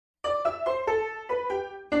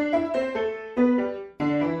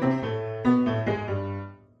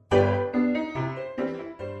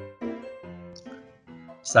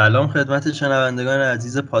سلام خدمت شنوندگان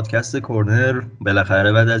عزیز پادکست کورنر.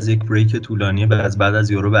 بالاخره بعد از یک بریک طولانی بعد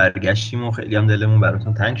از یورو برگشتیم و خیلی هم دلمون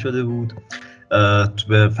براتون تنگ شده بود.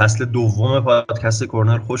 به فصل دوم پادکست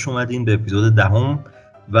کورنر خوش اومدین، به اپیزود دهم.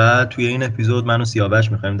 و توی این اپیزود من و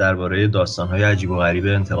سیاوش می‌خوایم درباره داستان‌های عجیب و غریب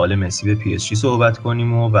انتقال مسی به پی اس جی صحبت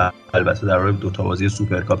کنیم و البته درباره دو تا بازی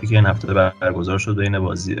سوپر کاپی که این هفته برگزار شد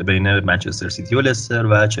بین منچستر سیتی و لستر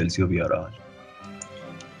و چلسی و ویارال.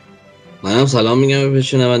 منم سلام میگم به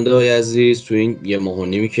شنونده‌های عزیز. تو این یه ماه و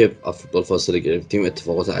نیمی که فوتبال فاصله گرفتیم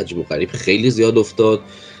اتفاقات عجیب و غریب خیلی زیاد افتاد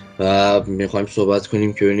و میخوایم صحبت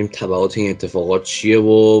کنیم که ببینیم تبعات این اتفاقات چیه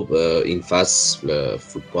و این فصل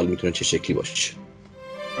فوتبال میتونه چه شکلی باشه.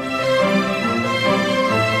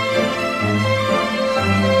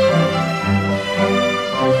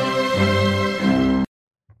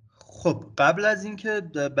 خب قبل از اینکه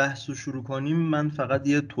بحث رو شروع کنیم من فقط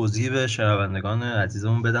یه توضیح به شنوندگان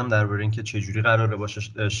عزیزمون بدم درباره اینکه چجوری قراره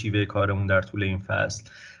باشه شیوه کارمون در طول این فصل.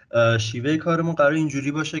 شیوه کارمون قراره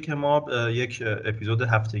اینجوری باشه که ما یک اپیزود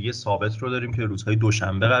هفتگی ثابت رو داریم که روزهای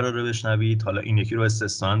دوشنبه قراره بشنوید. حالا این یکی رو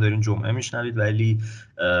استثنا دارین جمعه میشنوید، ولی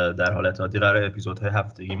در حالت عادی قراره اپیزودهای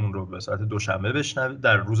هفتگیمون رو به صورت دوشنبه بشنوید،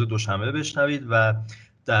 در روز دوشنبه بشنوید. و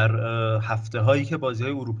در هفته هایی که بازی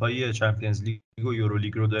های اروپایی چمپیونز لیگ و یورو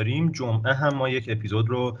لیگ رو داریم، جمعه هم ما یک اپیزود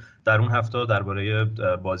رو در اون هفته درباره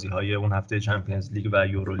بازی های اون هفته چمپیونز لیگ و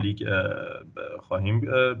یورو لیگ خواهیم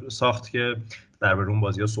ساخت که درباره اون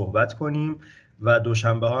بازی ها صحبت کنیم. و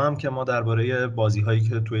دوشنبه ها هم که ما درباره بازی هایی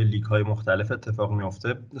که توی لیگ های مختلف اتفاق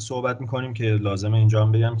میفته صحبت میکنیم، که لازمه اینجا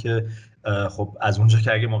هم بگم که خب از اونجا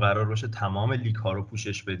که اگه ما قرار باشه تمام لیگ ها رو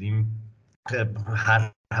پوشش بدیم،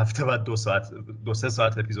 هر هفته بعد دو سه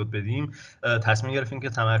ساعت اپیزود بدیم، تصمیم گرفتیم که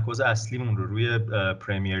تمرکز اصلیمون رو روی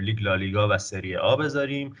پرمیر لیگ، لالیگا و سری آ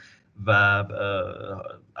بذاریم و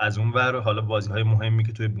از اون ور حالا بازی‌های مهمی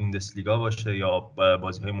که توی بوندسلیگا باشه یا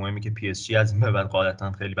بازی‌های مهمی که پی اس جی از این به بعد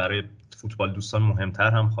قاعدتاً خیلی برای فوتبال دوستان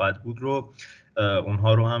مهمتر هم خواهد بود رو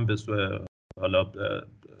اونها رو هم به حالا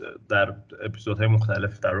در اپیزودهای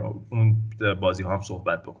مختلف در اون بازی ها هم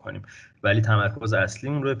صحبت بکنیم، ولی تمرکز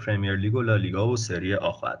اصلیمون روی پرمیر لیگ و لالیگا و سری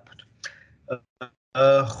آ خواهد بود.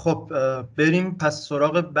 خب بریم پس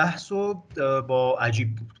سراغ بحث و با عجیب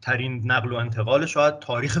ترین نقل و انتقال شاید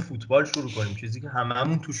تاریخ فوتبال شروع کنیم، چیزی که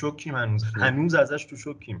هممون تو شوکیم، هنوز ازش تو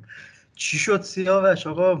شوکیم. چی شد سیاوش؟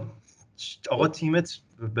 آقا تیمت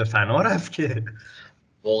به فنا رفت که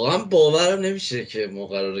واقعا باورم نمیشه که ما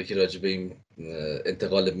قراره که راجع به این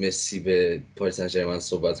انتقال مسی به پاریس سن ژرمن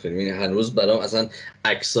صحبت کنیم. یعنی هنوز برام اصلا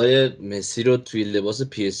عکسای مسی رو توی لباس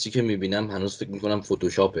پی اس جی که میبینم هنوز فکر میکنم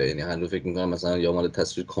فتوشاپه. یعنی هنوز فکر میکنم مثلا یا مال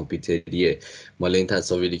تصویر کامپیوتریه، مال این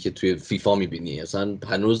تصاویری که توی فیفا میبینی. اصلا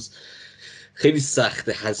هنوز خیلی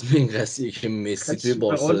سخته هضم این قضیه که مسی توی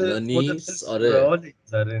بارسلونا نیست. آره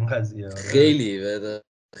این قضیه خیلی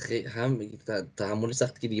هم تحمل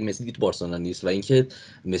سختی که دیگه مسی دیگه تو بارسلونا نیست و اینکه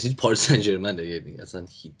مسی تو پاریس سن ژرمنه. یعنی اصلا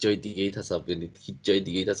هیچ جای دیگه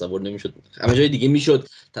تصور نمیشد. همه جای دیگه میشد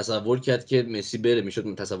تصور کرد که مسی بره،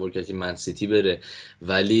 میشد تصور کرد که من سیتی بره،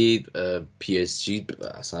 ولی پی اس جی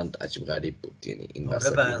اصلا عجیب غریب بود. یعنی این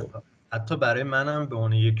حتی برای منم به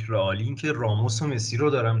عنوان یک رئالی این که راموس و مسی رو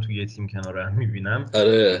دارم توی یه تیم کنار هم میبینم،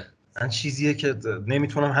 آره من چیزیه که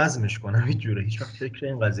نمیتونم هضمش کنم. هیچ وقت فکر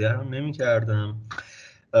این قضیه رو نمی‌کردم.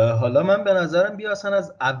 حالا من به نظرم بیا اصلا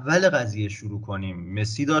از اول قضیه شروع کنیم.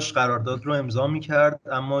 مسی داشت قرارداد رو امضا می‌کرد،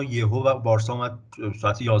 اما یهو و بارسا اومد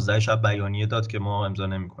ساعت 11 شب بیانیه داد که ما امضا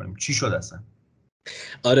نمی‌کنیم. چی شد اصلا؟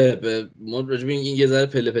 آره ما راجع به این یه ذره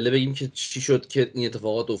پله پله بگیم که چی شد که این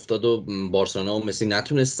اتفاقات افتاد و بارسلونا و مسی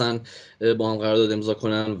نتونستن با هم قرارداد امضا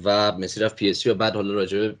کنن و مسی رفت پی اس جی و بعد حالا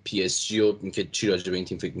راجع به پی اس جی و اینکه چی راجع به این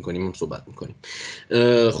تیم فکر می‌کنیم هم صحبت می‌کنیم.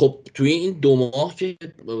 خب توی این 2 ماه که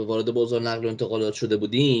وارد بازار نقل و انتقالات شده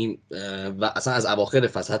بودیم و اصلا از اواخر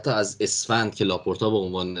فصل، حتی از اسفند که لاپورتا به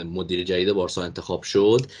عنوان مدیر جدید بارسا انتخاب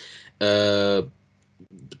شد،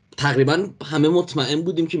 تقریبا همه مطمئن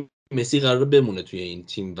بودیم که مسی قراره بمونه توی این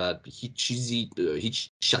تیم و هیچ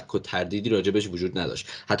شک و تردیدی راجبش وجود نداشت.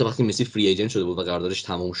 حتی وقتی مسی فری ایجنت شده بود و قراردادش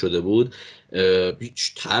تمام شده بود،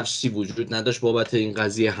 هیچ ترسی وجود نداشت بابت این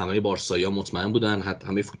قضیه. همه بارسایی‌ها مطمئن بودن، حتی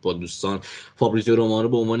همه فوتبال دوستان. فابریزیو رومانو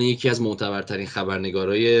به عنوان یکی از معتبرترین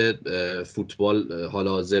خبرنگارای فوتبال حال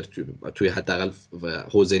حاضر توی حداقل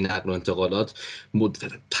حوزه نقل و انتقالات،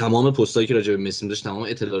 تمام پستایی که راجع به مسی می‌داشت، تمام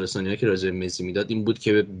اطلاع رسانی‌ها که راجع به مسی میداد این بود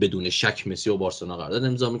که بدون شک مسی و بارسلونا قرارداد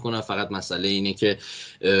امضا میکنن. فقط مسئله اینه که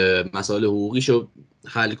مسائل حقوقیشو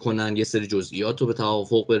حل کنن، یه سری جزئیات رو به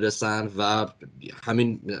توافق برسن و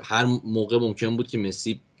همین هر موقع ممکن بود که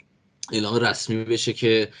مسی اعلام رسمی بشه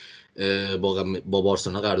که با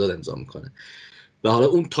بارسلونا قرارداد امضا میکنه. و حالا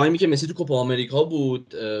اون تایمی که مسی تو کوپا آمریکا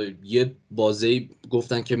بود یه بازی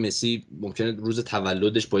گفتن که مسی ممکنه روز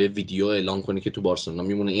تولدش با یه ویدیو اعلام کنه که تو بارسلونا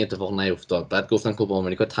میمونه. این اتفاق نیفتاد. بعد گفتن کوپا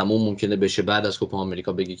آمریکا تموم ممکنه بشه، بعد از کوپا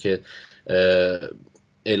آمریکا بگی که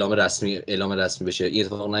اعلام رسمی بشه. این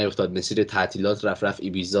اتفاق نیفتاد. مسی تعطیلات رفت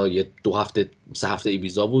ایبیزا، یه 2 هفته 3 هفته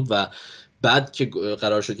ایبیزا بود و بعد که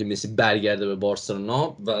قرار شد که مسی برگرده به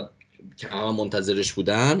بارسلونا و که همه منتظرش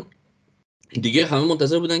بودن، دیگه همه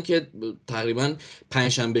منتظر بودن که تقریبا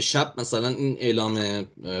پنجشنبه شب مثلا این اعلام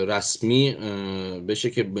رسمی بشه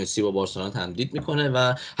که مسی با بارسلونا تمدید میکنه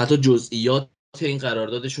و حتی جزئیات این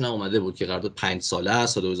قراردادشون هم اومده بود که قرارداد 5 ساله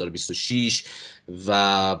است تا 2026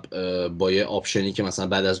 و با یه آپشنی که مثلا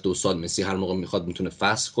بعد از 2 سال مسی هر موقع میخواد میتونه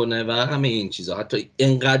فسخ کنه و همه این چیزا. حتی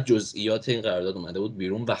اینقدر جزئیات این قرارداد اومده بود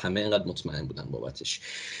بیرون و همه اینقدر مطمئن بودن بابتش.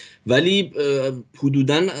 ولی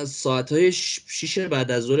حدوداً ساعت‌های 6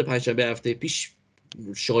 بعد از ظهر پنجشنبه هفته پیش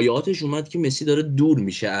شایعاتش اومد که مسی داره دور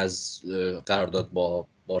میشه از قرارداد با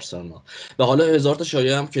بارسلونا و حالا هزار تا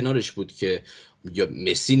شایعه هم کنارش بود که یا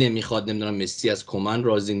مسی نمیخواد، نمیدونم مسی از کومن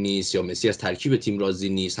راضی نیست یا مسی از ترکیب تیم راضی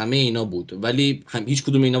نیست. همه اینا بود ولی هیچ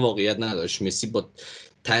کدوم اینا واقعیت نداشت. مسی با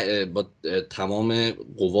تمام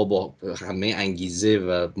قوا، با همه انگیزه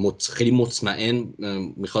و خیلی مطمئن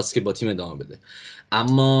میخواست که با تیم ادامه بده.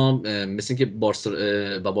 اما مثل اینکه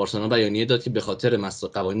بارسلونا بیانیه داد که به خاطر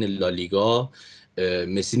قوانین لالیگا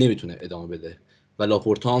مسی نمیتونه ادامه بده و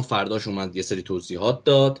لاپورتا هم فرداش اومد یه سری توضیحات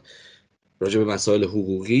داد راجع به مسائل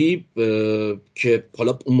حقوقی که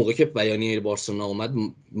حالا اون موقع که بیانیه بارسلونا اومد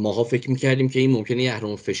ماها فکر میکردیم که این ممکنه یه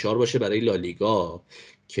اهرم فشار باشه برای لالیگا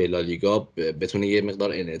که لالیگا بتونه یه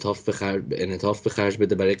مقدار انعطاف به خرج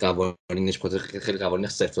بده برای قوانینش، خاطر خیلی قوانین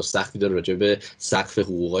سفت و سختی داره راجع به سقف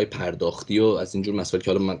حقوقای پرداختی و از اینجور مسائل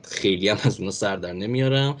که حالا من خیلی هم از اونها سر در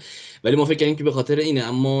نمیارم. ولی ما فکر کردیم که به خاطر اینه،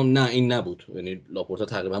 اما نه، این نبود. یعنی لاپورتا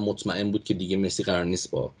تقریبا مطمئن بود که دیگه مسی قرار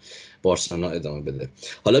نیست با بارسلونا ادامه بده.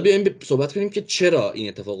 حالا بیایم صحبت کنیم که چرا این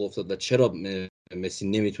اتفاق افتاد و چرا مسی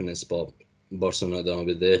نمیتونست با بارسلونا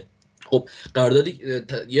ادامه بده. خب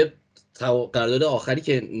قرارداد آخری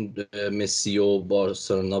که مسی و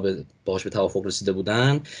بارسلونا باهاش به توافق رسیده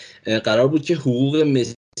بودن قرار بود که حقوق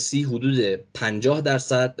مسی حدود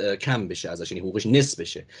 50% کم بشه ازش، یعنی حقوقش نصف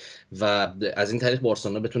بشه و از این طریق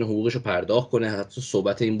بارسلونا بتونه حقوقش رو پرداخت کنه. حتی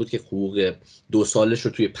صحبت این بود که حقوق 2 سالش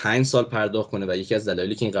رو توی 5 سال پرداخت کنه و یکی از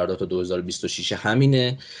دلایلی که این قرارداد تا 2026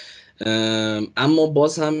 همینه. اما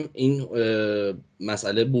باز هم این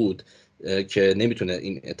مسئله بود که نمیتونه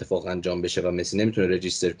این اتفاق انجام بشه و مسی نمیتونه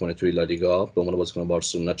رجیستر کنه توی لالیگا به عنوان بازیکن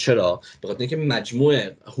بارسلونا. چرا؟ به خاطر اینکه مجموع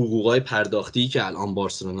حقوقای پرداختی که الان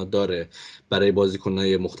بارسلونا داره برای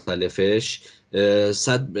بازیکن‌های مختلفش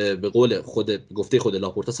به قول گفته خود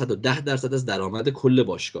لاپورتا 110% از درآمد کل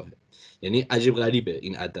باشگاهه. یعنی عجیب غریبه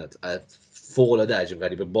این عدد، فوق العاده عجیب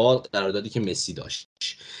غریبه با قراردادی که مسی داشت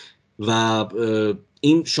و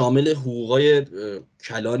این شامل حقوقای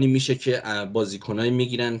کلانی میشه که بازیکنایی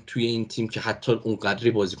میگیرن توی این تیم که حتی اون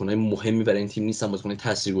قدری بازیکنای مهمی برای این تیم نیستن، بازیکنای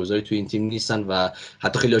تاثیرگذاری توی این تیم نیستن و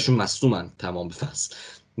حتی خیلی هاشون مصدومن تمام فصل.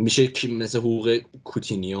 میشه که مثل حقوق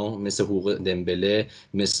کوتینیو، مثل حقوق دمبله،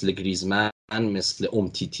 مثل گریزمن، مثل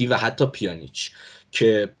امتیتی و حتی پیانیچ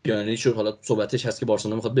که پیانیچ رو حالا صحبتش هست که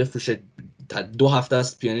بارسلونا میخواد بفروشه. 2 هفته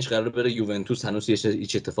است پیانیچ قراره بره یوونتوس، هنوز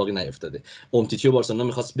هیچ اتفاقی نیفتاده. امتیتی و بارسلونا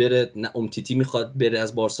میخواست بره، نه امتیتی میخواد بره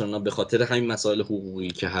از بارسلونا به خاطر همین مسائل حقوقی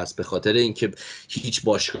که هست، به خاطر اینکه هیچ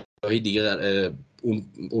باشگاهی دیگه اون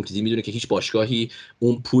امتیتی میدونه که هیچ باشگاهی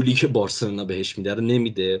اون پولی که بارسلونا بهش میده رو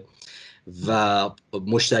نمیده و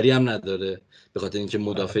مشتری هم نداره، به خاطر اینکه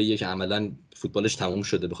مدافعیه که عملاً فوتبالش تموم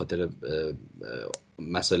شده به خاطر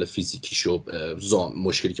مسائل فیزیکیش و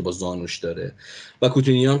مشکلی که با زانوش داره. و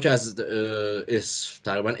کوتینیو هم که از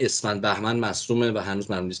تقریبا اسفند بهمن مصدومه و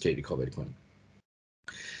هنوز معلوم نیست کی ریکاوری کنه.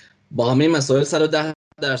 با همه مسائل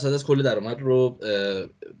 110% از کل درآمد رو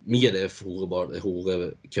میگرفت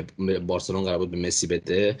حقوق که بارسلون قرار بود به مسی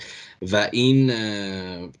بده و این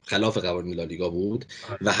خلاف قوانین لالیگا بود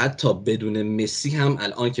و حتی بدون مسی هم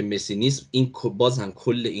الان که مسی نیست این باز هم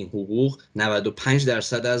کل این حقوق 95%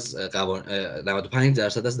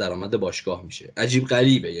 از درآمد باشگاه میشه. عجیب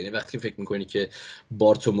غریبه. یعنی وقتی فکر میکنی که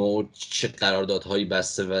بارتومو چه قراردادهایی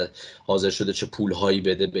بسته و حاضر شده چه پولهایی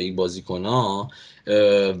بده به این بازیکن‌ها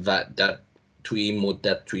و در توی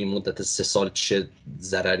این مدت 3 سال چه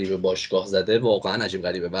ضرری به باشگاه زده، واقعا عجیب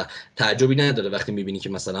غریبه و تعجبی نداره وقتی میبینی که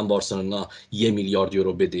مثلا بارسلونا 1 میلیارد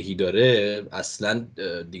یورو بدهی داره. اصلا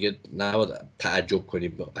دیگه نباید تعجب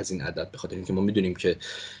کنیم از این عدد، به خاطر اینکه ما میدونیم که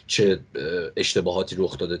چه اشتباهاتی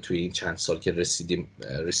رخ داده توی این چند سال که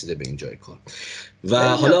رسیده به این جای کار.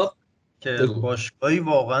 و حالا که باشگاهی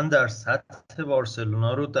واقعا در سطح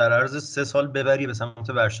بارسلونا رو در عرض 3 سال ببری به سمت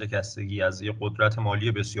ورشکستگی، از یه قدرت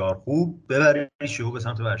مالی بسیار خوب ببریش به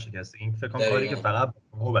سمت ورشکستگی. این فکر کنم کاری که فقط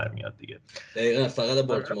بارتومئو برمیاد دیگه. دقیقاً فقط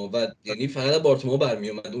بارتومئو و یعنی فقط بارتومئو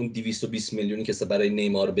برمیومد اون 220 میلیونی که برای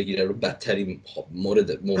نیمار بگیره رو بدترین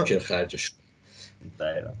مورد ممکن خرجش.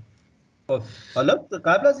 دقیقاً. خب حالا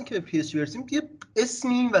قبل از اینکه به پی اس جی برسیم، یه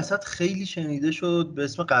اسمی این وسط خیلی شنیده شد به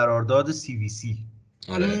اسم قرارداد سی وی سی.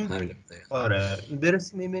 آره همین. آره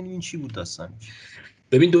برسیم ببینیم این چی بود داستانش.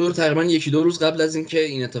 ببین تقریبا 1-2 روز قبل از اینکه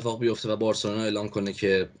این اتفاق بیفته و بارسلونا اعلام کنه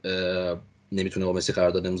که نمیتونه با مسی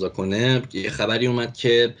قرارداد امضا کنه، یه خبری اومد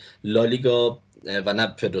که لالیگا و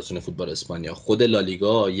نه فدراسیون فوتبال اسپانیا، خود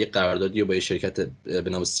لالیگا یه قراردادی رو با یه شرکت به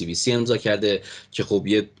نام سی وی سی امضا کرده که خب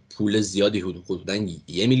یه پول زیادی حدوداً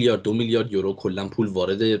 1 میلیارد 2 میلیارد یورو کلا پول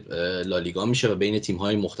وارد لالیگا میشه و بین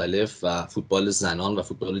تیم‌های مختلف و فوتبال زنان و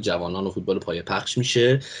فوتبال جوانان و فوتبال پایه پخش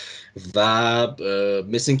میشه. و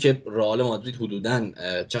مثل اینکه رئال مادرید حدوداً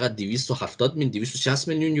چقدر 260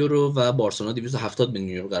 میلیون یورو و بارسلونا 270 میلیون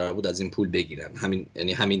یورو قرار بود از این پول بگیرن،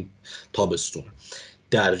 یعنی همین تابستون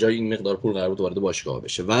در جای این مقدار پول قرار بود وارد باشگاه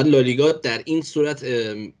بشه و لالیگا در این صورت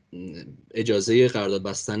اجازه قرارداد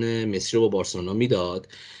بستن مسی رو با بارسلونا میداد،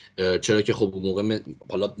 چرا که خب موقع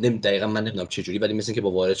حالا دقیقاً من نمیدونم چه جوری، ولی مثل اینکه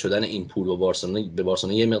با وارد شدن این پول با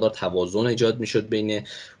بارسلونا یه مقدار توازن ایجاد میشد بین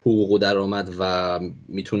حقوق و درآمد و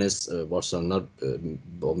میتونست بارسلونا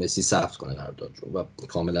با مسی ثبت کنه قرارداد رو و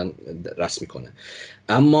کاملا رسمی کنه.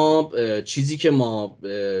 اما چیزی که ما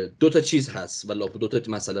دو تا چیز هست و دو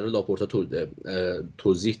تا مسئله رو لاپورتا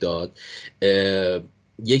توضیح داد.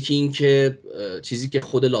 یکی این که چیزی که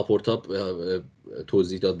خود لاپورتا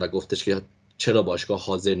توضیح داد و گفتش که چرا باشگاه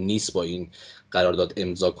حاضر نیست با این قرارداد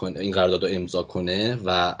رو امضا کنه و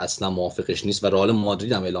اصلا موافقش نیست و رئال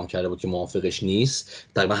مادرید هم اعلام کرده بود که موافقش نیست،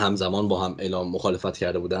 تقریبا همزمان با هم اعلام مخالفت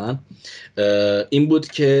کرده بودن. این بود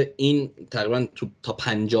که این تقریبا تا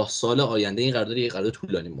 50 سال آینده این قرارداد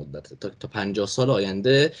طولانی مدته، تا 50 سال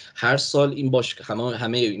آینده هر سال این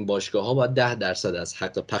همه این باشگاه‌ها باید 10% از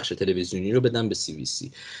حق پخش تلویزیونی رو بدن به سی وی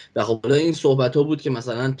سی و خب حالا این صحبت‌ها بود که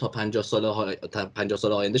مثلا تا 50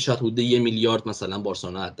 سال آینده شاید حدود 1 میلیارد مثلا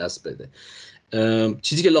بارسلونا از دست بده.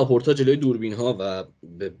 چیزی که لاپورتا جلوی دوربین‌ها و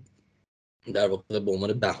در واقع به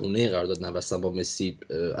عنوان بهونه قرارداد نبستن با مسی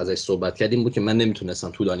ازش صحبت کردیم بود که من نمیتونستم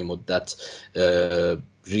طولانی مدت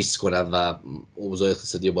ریسک کنم و اوضاع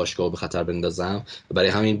اقتصادی باشگاه رو به خطر بندازم. برای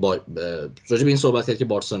همین راجع به این صحبت کرد که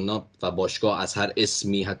بارسلونا و باشگاه از هر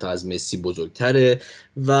اسمی حتی از مسی بزرگتره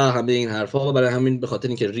و همه این حرفا، و برای همین به خاطر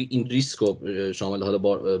اینکه این ریسک رو شامل حال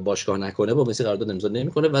باشگاه نکنه با مسی قرارداد امضا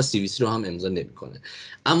نمیکنه و سی وی سی رو هم امضا نمیکنه.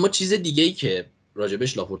 اما چیز دیگه‌ای که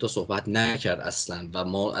راجبش لاپورتا صحبت نکرد اصلا و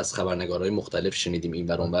ما از خبرنگارهای مختلف شنیدیم این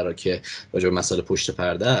ور اون ور که راجب مسائل پشت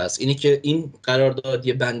پرده است، اینه که این قرارداد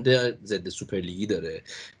یه بنده ضد سوپرلیگی داره،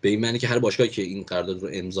 به این معنی که هر باشگاهی که این قرارداد رو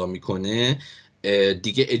امضا میکنه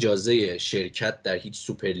دیگه اجازه شرکت در هیچ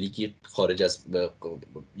سوپرلیگی خارج از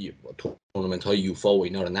تورنمنت های یوفا و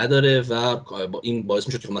اینا رو نداره و این باعث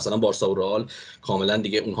میشه که مثلا بارسا و رئال کاملا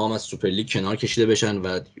دیگه اونها هم از سوپرلیگ کنار کشیده بشن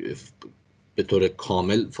و به طور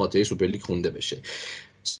کامل فاتحه سوپرلیگ خونده بشه.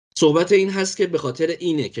 صحبت این هست که به خاطر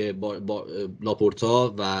اینه که با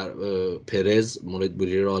لاپورتا و پرز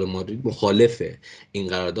مدیر رئال مادرید مخالف این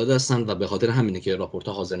قرارداد هستن و به خاطر همینه که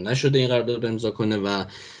لاپورتا حاضر نشده این قرارداد رو امضا کنه و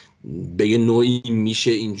به یه نوعی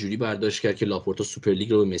میشه اینجوری برداشت کرد که لاپورتا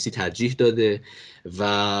سوپرلیگ رو به مسی ترجیح داده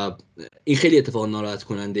و این خیلی اتفاق ناراحت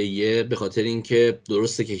کننده ایه، به خاطر اینکه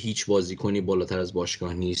درسته که هیچ بازیکنی بالاتر از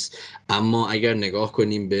باشگاه نیست، اما اگر نگاه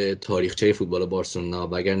کنیم به تاریخچه فوتبال بارسلونا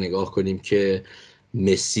و اگر نگاه کنیم که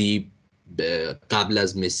مسی قبل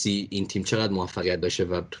از مسی این تیم چقدر موفقیت داشته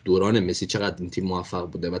و تو دوران مسی چقدر این تیم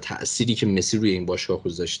موفق بوده و تأثیری که مسی روی این باشگاه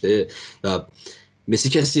گذاشته، و مسی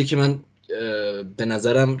کسیه که من به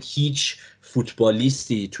نظرم هیچ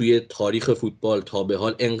فوتبالیستی توی تاریخ فوتبال تا به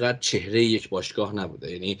حال انقدر چهره یک باشگاه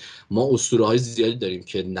نبوده. یعنی ما اسطوره‌های زیادی داریم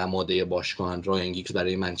که نماده باشگاهن، رایان گیگز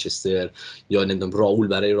برای منچستر یا نمیدونم راول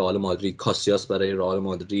برای رئال مادرید، کاسیاس برای رئال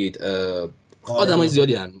مادرید، آدمای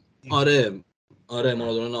زیادی هستن. آره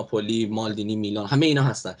مارادونا ناپولی، مالدینی میلان، همه اینا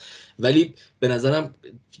هستن، ولی به نظرم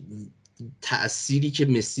تأثیری که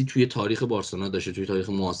مسی توی تاریخ بارسلونا داشته، توی تاریخ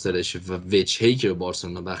معاصرش و وجهی که به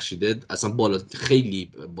بارسلونا بخشیده اصلا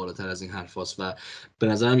خیلی بالاتر از این حرفاست و به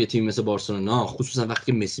نظرم یه تیم مثل بارسلونا خصوصا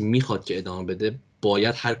وقتی مسی میخواد که ادامه بده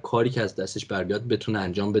باید هر کاری که از دستش بر بیاد بتونه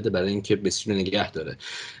انجام بده برای اینکه مسی رو نگه داره.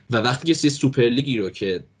 و وقتی که سوپرلیگی رو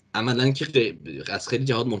که عملاً که از خیلی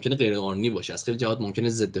جهات ممکنه غیر قانونی باشه، از خیلی جهات ممکنه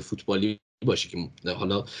ضد فوتبالی باشه که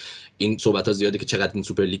حالا این صحبت‌ها زیاده که چقدر این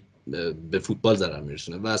سوپر لیگ به فوتبال ضرر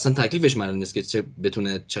میرسونه و اصلا تکلیفش معلوم نیست که چه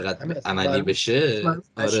بتونه چقدر عملی بشه.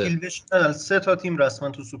 تشکیل بشه 3 تا تیم رسما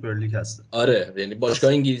تو سوپر لیگ هست. آره یعنی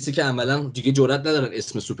باشگاه انگلیسی که عملاً دیگه جرئت ندارن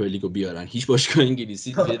اسم سوپر لیگو بیارن، هیچ باشگاه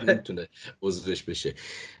انگلیسی نمیتونه عضوش بشه.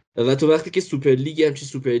 و تو وقتی که سوپر لیگ همچین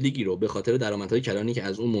سوپر لیگی رو به خاطر درآمدهای کلانی که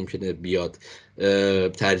از اون ممکنه بیاد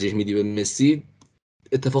ترجیح میدی به مسی،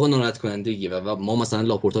 اتفاق ناراحت کننده و ما مثلا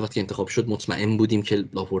لاپورتا وقتی انتخاب شد مطمئن بودیم که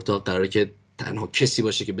لاپورتا قراره که تنها کسی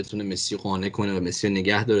باشه که بتونه مسی رو قانع کنه و مسی رو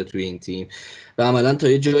نگه داره توی این تیم و عملا تا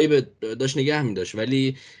یه جایی داشت نگه می‌داشت،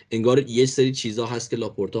 ولی انگار یه سری چیزا هست که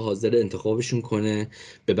لاپورتا حاضر انتخابشون کنه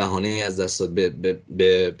به بهانه از دست داد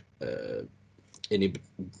یعنی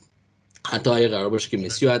حتی اگه قرار باشه که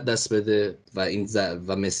مسی رو از دست بده و این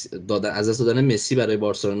و مسی از دست دادن مسی برای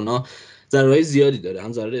بارسلونا ضررهای زیادی داره،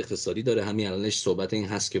 هم ضرر اقتصادی داره، همین الانش صحبت این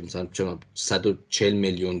هست که مثلا 140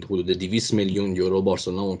 میلیون حدود 200 میلیون یورو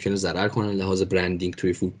بارسلونا ممکنه ضرر کنه لحاظ برندینگ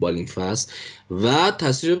توی فوتبال این فصل و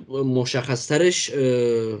تاثیر مشخص‌ترش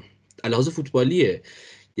لحاظ فوتبالیه.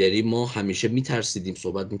 یعنی ما همیشه میترسیدیم،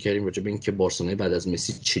 صحبت میکردیم راجع به اینکه بارسلونا بعد از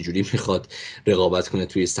مسی چجوری میخواد رقابت کنه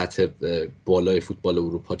توی سطح بالای فوتبال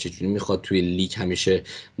اروپا، چجوری میخواد توی لیگ همیشه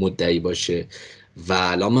مدعی باشه و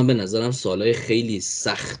الان من به نظرم سالهای خیلی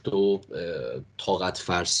سخت و طاقت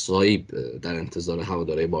فرسایی در انتظار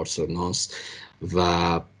هوادارهای بارسلوناست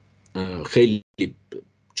و خیلی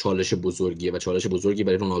چالش بزرگیه و چالش بزرگی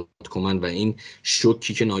برای رونالدو کومن و این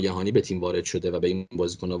شوکی که ناگهانی به تیم وارد شده و به این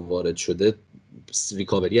بازیکن‌ها وارد شده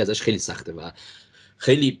ریکاوری ازش خیلی سخته و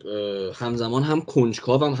خیلی همزمان هم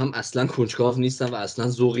کنجکاوم هم اصلا کنجکاو نیستم و اصلا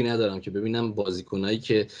ذوقی ندارم که ببینم بازیکنایی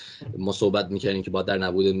که ما صحبت می‌کردیم که باید در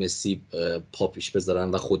نبود مسی پا پیش بذارن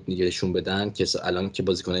و خود نگهشون بدن که الان که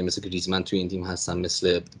بازیکنایی مثل گریزمن توی این تیم هستن،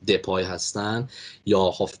 مثل دپای هستن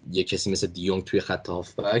یا یه کسی مثل دیونگ توی خط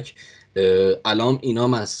هافبک، الان اینا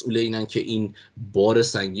مسئول اینن که این بار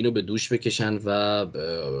سنگین رو به دوش بکشن و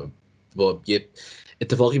با یه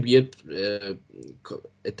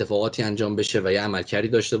اتفاقاتی انجام بشه و یه عملکردی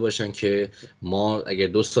داشته باشن که ما اگر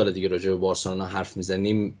 2 سال دیگه راجع به بارسلونا حرف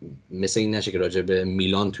میزنیم مثل این نشه که راجع به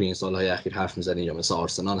میلان توی این سالهای اخیر حرف میزنیم یا مثل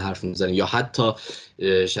آرسنال حرف میزنیم یا حتی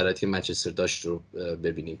شرایطی منچستر داشت رو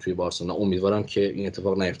ببینیم توی بارسلونا. امیدوارم که این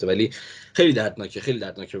اتفاق نیفته ولی خیلی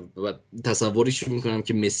دردناکه و تصوریش میکنم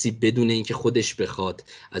که مسی بدون اینکه خودش بخواد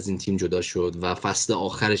از این تیم جدا شد و فصل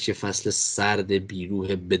آخرش یه فصل سرد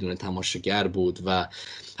بیروح بدون تماشاگر بود و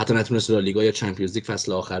حتی نتونست لالیگا یا چمپیونز لیگ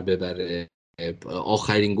فصل آخر ببره.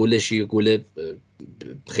 آخرین گلش یه گل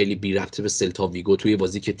خیلی بی ربطه به سلتا ویگو توی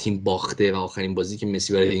بازی که تیم باخته و آخرین بازی که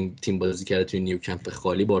مسی برای این تیم بازی کرده توی نیوکمپ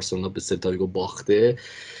خالی بارسلونا به سلتا ویگو باخته.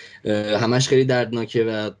 همش خیلی دردناکه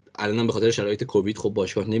و الان به خاطر شرایط کووید خب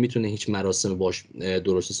باشگاه نمیتونه هیچ مراسم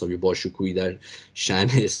درست حسابی باشکوهی در شأن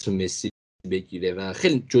اسم مسی بگیره و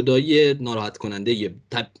خیلی جدایی ناراحت کننده.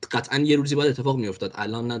 قطعا یه روزی باید اتفاق میافتاد،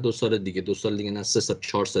 الان نه 2 سال دیگه، 2 سال دیگه نه 3 سال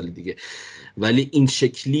 4 سال دیگه، ولی این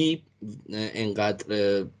شکلی انقدر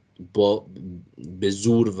به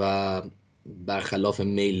زور و برخلاف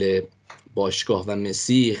میل باشگاه و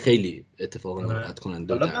مسی خیلی اتفاق ناراحت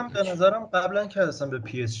کننده. حالا من به نظرم قبلا که اصلا به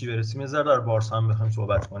پی اس جی برسیم یه ذره در بارسا هم بخوایم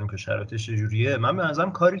صحبت کنیم که شرایطش چجوریه. من به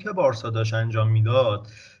نظرم کاری که بارسا داشت انجام میداد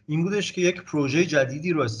این بودش که یک پروژه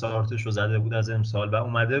جدیدی رو استارتش رو زده بود از امسال و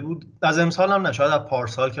اومده بود، از امسال هم نه شاید از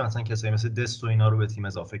پارسال، که مثلا کسایی مثل دست و اینا رو به تیم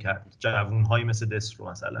اضافه کرد، جوون‌هایی مثل دست رو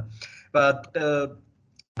مثلا، و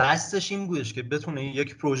قصدش این بودش که بتونه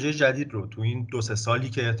یک پروژه جدید رو تو این 2-3 سالی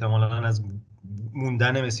که احتمالاً از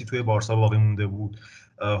موندن مسی توی بارسا باقی مونده بود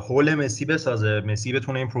هول مسی بسازه، مسی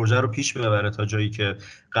بتونه این پروژه رو پیش ببره تا جایی که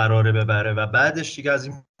قراره ببره و بعدش دیگه از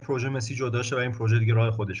این پروژه مسی جدا شه و این پروژه دیگه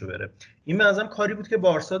راه خودش رو بره. این به نظرم کاری بود که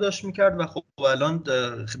بارسا داشت میکرد و خب الان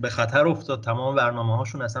به خطر افتاد، تمام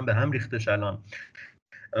برنامه‌هاشون اصلا به هم ریختش الان.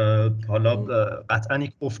 حالا قطعا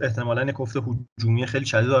احتمالاً یک افت هجومی خیلی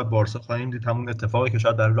شدید در بارسا خواهیم دید، همون اتفاقی که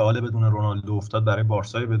شاید برای رئال بدون رونالدو افتاد برای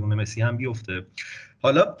بارسا بدون مسی هم بیفته.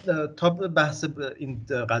 حالا تا بحث این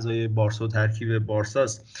قضای بارسا و ترکیب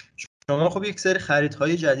بارساست، شما خب یک سری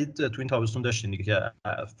خریدهای جدید تو این تابستون داشتین دیگه که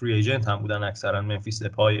فری ایجنت هم بودن اکثرا، منفیس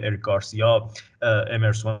دپای، اریک گارسیا،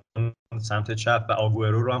 امرسون سمت چپ و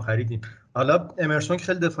آگوئرو رو هم خریدیم. حالا امرسون که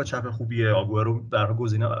خیلی دفاع چپ خوبیه، آگوئرو در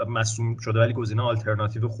گزینه مصدوم شده ولی گزینه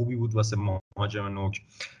آلترناتیو خوبی بود واسه مهاجم نوک،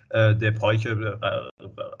 دپای که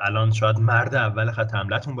الان شاید مرد اول خط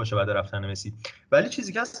حملتون باشه بعد رفتن مسی، ولی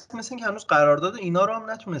چیزی که هست مثل اینکه هنوز قرارداد اینا رو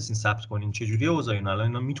هم نتونستین ثبت کنین. چجوریه اوضاع اینا؟ الان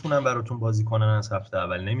اینا میتونن براتون بازی کنن از هفته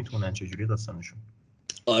اول، نمیتونن؟ چجوریه داستانشون؟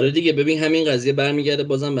 آره دیگه، ببین همین قضیه برمیگرده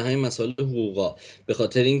بازم به همین مسائل حقوقا، به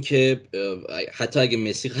خاطر اینکه حتی اگه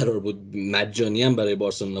مسی قرار بود مجانی هم برای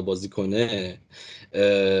بارسلونا بازی کنه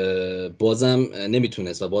بازم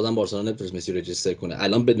نمیتونست و بازم بارسلونا نمیتونست مسی رو رجیستر کنه.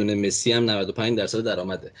 الان بدون مسی هم 95%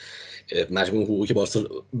 درآمد مجموع حقوقی که بارسا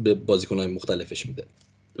به بازیکن‌های مختلفش میده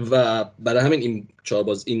و برای همین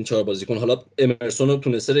این چهار بازیکن، حالا امرسون رو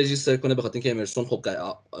تونسته رجیستر کنه به خاطر اینکه امرسون خب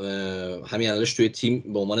همین الانش توی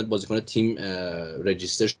تیم به عنوان بازیکن تیم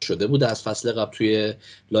رجیستر شده بوده از فصل قبل توی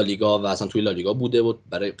لالیگا و اصلا توی لالیگا بوده و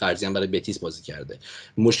برای قرضی هم برای بتیس بازی کرده.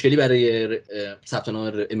 مشکلی برای ثبت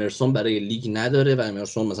نام امرسون برای لیگ نداره و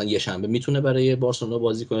امرسون مثلا یه شنبه میتونه برای بارسلونا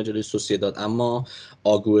بازی کنه جلوی سوسییداد، اما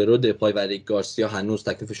آگوئرو، دپای و اریک گارسیا هنوز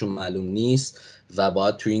تکلیفشون معلوم نیست و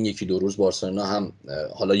باید توی این یکی دو روز بارسلونا هم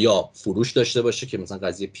حالا یا فروش داشته باشه که مثلا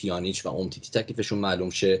قضیه پیانیچ و امتیتی تکلیفشون معلوم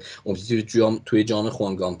شه. امتیتی توی جام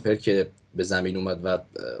خوان گامپر که به زمین اومد و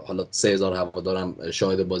حالا 3000 هوادارم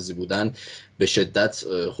شاهد بازی بودن به شدت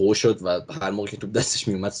هو شد و هر موقع که توپ دستش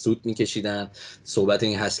میومد سوت میکشیدن. صحبت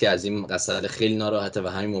این هست که از این مسئله خیلی ناراحته و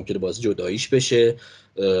همین ممکنه باعث جداییش بشه.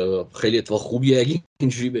 خیلی اتفاق خوبیه اگه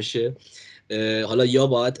اینجوری بشه. حالا یا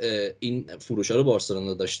باید این فروشا رو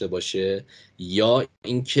بارسلونا داشته باشه یا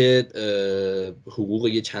اینکه حقوق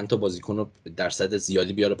یه چند تا بازیکن رو درصد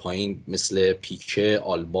زیادی بیاره پایین، مثل پیکه،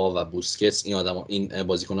 آلبا و بوسکتس. این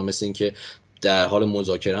بازیکن‌ها مثل این که در حال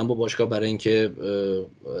مذاکره با باشگاه برای اینکه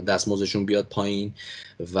دستمزدشون بیاد پایین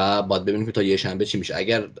و باید ببینیم که تا یه شنبه چی میشه.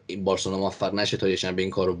 اگر بارسلونا موفق نشه تا یه شنبه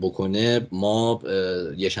این کارو بکنه، ما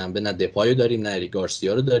یه شنبه نه دپایو داریم، نه اریک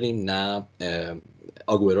گارسیا رو داریم، نه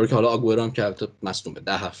آگوئرو، که حالا آگوئرو هم که البته مصدومه،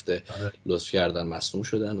 10 هفته آره. لطف کردن مصدوم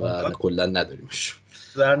شدن و حالا کلا نداریمش.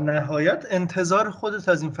 در نهایت انتظار خودت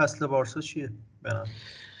از این فصل بارسا چیه؟ برام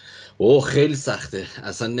اوه خیلی سخته،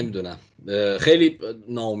 اصلا نمیدونم. خیلی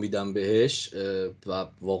ناامیدم بهش و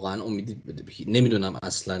واقعا امیدی نمیدونم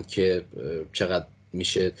اصلا که چقدر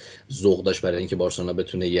میشه ذوق داشت برای اینکه بارسلونا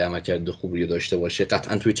بتونه یه عملکرد خوبی داشته باشه.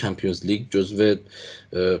 قطعا توی چمپیونز لیگ جزو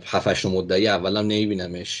 7-8 مدعی اولم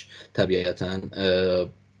نمیبینمش طبیعتا.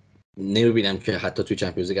 نمیبینم که حتی توی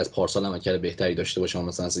چمپیونز لیگ از پارسال عملکرد بهتری داشته باشه،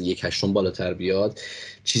 مثلا از 1/8 بالاتر بیاد.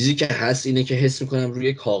 چیزی که هست اینه که حس میکنم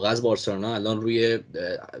روی کاغذ بارسلونا الان روی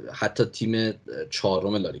حتی تیم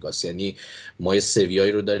چهارم لالیگاست. یعنی ما یه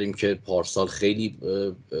سویایی رو داریم که پارسال خیلی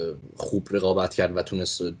خوب رقابت کرد و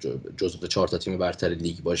تونست جزو 4 تا تیم برتر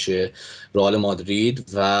لیگ باشه، رئال مادرید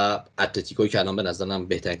و اتلتیکو که الان به نظرم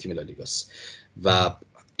بهترین تیم لالیگاست. و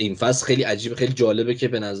این فصل خیلی عجیبه، خیلی جالبه که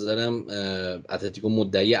به نظرم اتلتیکو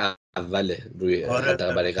مدعی اوله روی آره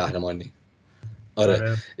حداقل برای قهرمانی. آره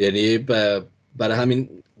آره یعنی برای همین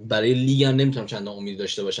برای لیگ هم نمیتونم چندان امید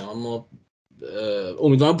داشته باشم، اما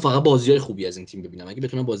امیدوارم فقط بازی‌های خوبی از این تیم ببینم. اگه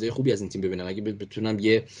بتونم بازی‌های خوبی از این تیم ببینم، اگه بتونم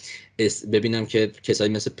ببینم که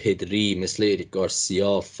کسایی مثل پدری، مثل اریک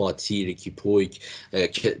گارسیا، فاتی، ریکی پویک،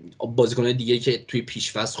 که بازیکن‌های دیگه که توی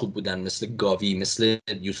پیش‌فصل خوب بودن، مثل گاوی، مثل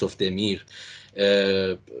یوسف دمیر،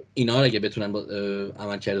 اینا رو اگه بتونن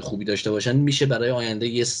عملکرد خوبی داشته باشن، میشه برای آینده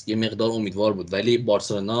یه مقدار امیدوار بود. ولی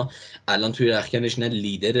بارسلونا الان توی رخکنش نه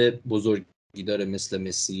لیدر بزرگی داره مثل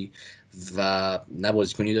مسی و نه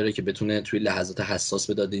بازیکنی داره که بتونه توی لحظات حساس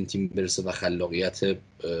به داد این تیم برسه و خلاقیت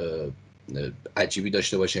عجیبی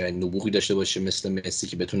داشته باشه، یعنی نبوغی داشته باشه مثل مسی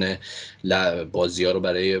که بتونه بازی‌ها رو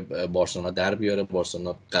برای بارسلونا در بیاره.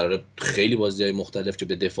 بارسلونا قراره خیلی بازی‌های مختلف که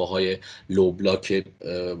به دفاع‌های لو بلاک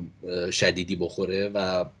شدیدی بخوره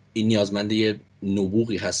و این نیازمند یه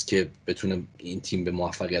نبوغی هست که بتونه این تیم به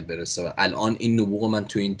موفقیت برسه و الان این نبوغ من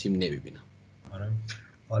توی این تیم نمیبینم. آره.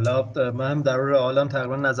 حالا من هم در مورد رئالم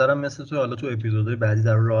تقریبا نظرم مثل تو، حالا تو اپیزودهای بعدی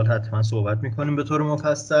در مورد رئال حتما صحبت میکنیم به طور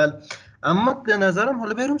مفصل. اما به نظرم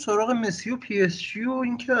حالا بریم سراغ مسی و پی اس جی و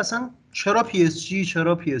اینکه اصلا چرا پی اس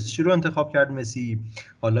جی رو انتخاب کرد مسی.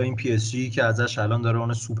 حالا این پی اس جی که ازش الان داره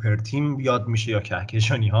اون سوپر تیم یاد میشه یا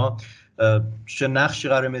کهکشانی ها، چه نقشی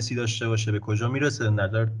قرار مسی داشته باشه، به کجا میرسه،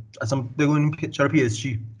 نظر اصلا بگو چرا پی اس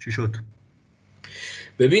جی چی شد؟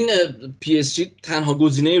 ببین پی اس جی تنها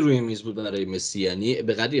گزینه روی میز بود برای مسی، یعنی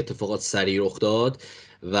به قدری اتفاقات سریع رخ داد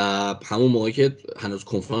و همون موقعی که هنوز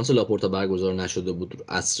کنفرانس لاپورتا برگزار نشده بود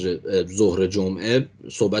عصر ظهر جمعه،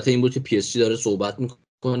 صحبت این بود که پی اس جی داره صحبت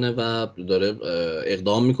میکنه و داره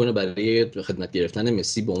اقدام میکنه برای خدمت گرفتن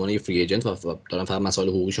مسی به عنوان یه فری ایجنت و دارن فقط مسائل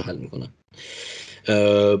حقوقیشو حل میکنن.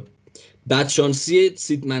 بدشانسی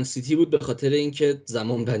من سیتی بود به خاطر اینکه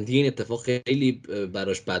زمانبندی این اتفاق خیلی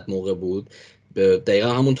براش بد موقع بود. دقیقا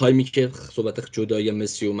همون تایمی که صحبت جدایی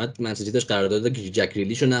مسی اومد منسیتی داشت قرارداد که جک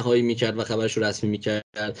ریلیشو نهایی میکرد و خبرش رو رسمی میکرد.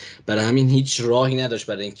 برای همین هیچ راهی نداشت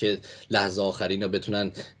برای اینکه لحظه آخر اینا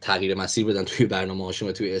بتونن تغییر مسیر بدن توی برنامه‌هاشون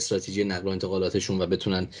و توی استراتژی نقل و انتقالاتشون و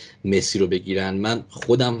بتونن مسی رو بگیرن. من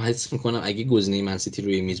خودم حس میکنم اگه گزینه منسیتی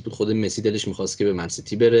روی میز بود خود مسی دلش میخواست که به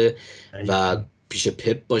منسیتی بره و پیش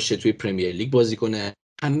پپ باشه توی پرمیر لیگ بازی کنه.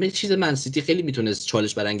 همه چیز منسیتی خیلی میتونست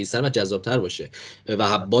چالش برانگیزتر و جذابتر باشه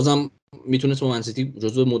و بازم میتونست با منسیتی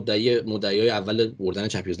جزو مدعیای اول بردن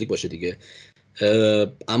چمپیونز لیگ باشه دیگه.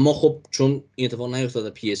 اما خب چون این اتفاق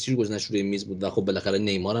نیفتاد پی اس جی رو گزینه‌اش روی میز بود و خب بالاخره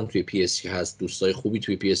نیمار هم توی پی اس جی هست، دوستای خوبی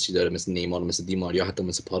توی پی اس جی داره مثل نیمار، مثل دیماریا، حتی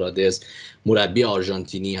مثل پارادیس، مربی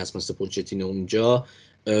آرژانتینی هست مثل پوچتینو اونجا،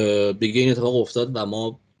 دیگه این اتفاق افتاد و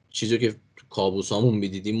ما چیزی که تو کابوسامون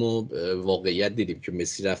میدیدیم و واقعیت دیدیم که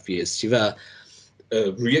مسی رفت پی اس جی و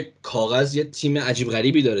روی کاغذ یه تیم عجیب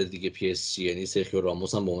غریبی داره دیگه پی اس جی. یعنی سرخیو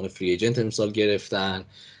راموس هم به عنوان فری ایجنت امسال گرفتن،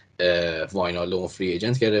 واینالدوم فری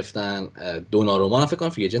ایجنت گرفتن، دوناروما هم فکر کنم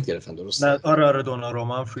فری ایجنت گرفتن، درسته؟ آره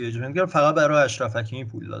دوناروما هم فری ایجنت گرفت، فقط برای اشرف حکیمی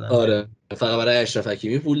پول دادن. آره فقط برای اشرف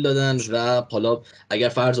حکیمی پول دادن و حالا اگر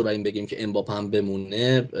فرض رو بر این بگیم که امباپه هم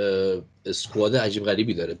بمونه، اسکواد عجیب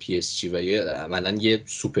غریبی داره پی اس جی و عملاً یه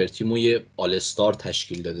سوپر تیم و یه آل استار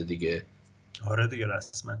تشکیل داده دیگه. آره دیگه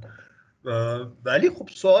رسما. ولی خب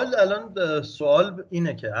سوال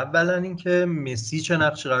اینه که اولا اینکه مسی چه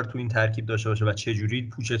نقشی قرار تو این ترکیب داشته باشه و چه جوری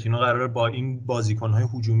پوچتینو قراره با این بازیکن‌های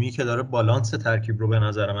هجومی که داره بالانس ترکیب رو به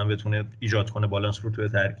نظر من بتونه ایجاد کنه، بالانس رو توی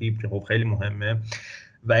ترکیب که خب خیلی مهمه.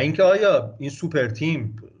 و اینکه آیا این سوپر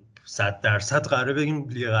تیم 100% قراره بگیم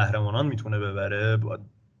لیگ قهرمانان میتونه ببره؟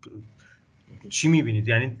 چی میبینید؟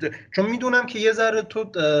 یعنی چون میدونم که یه ذره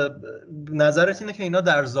تو نظرت اینه که اینا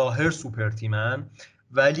در ظاهر سوپر تیمن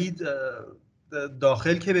ولی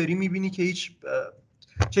داخل که بری میبینی که هیچ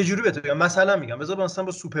چجوری بهت مثلا میگم بذار مثلا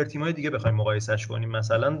با سوپر تیم‌های دیگه بخوایم مقایسهش کنیم.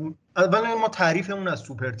 مثلا اولا ما تعریفمون از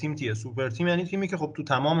سوپر تیم چیه؟ سوپر تیم یعنی تیمی که خب تو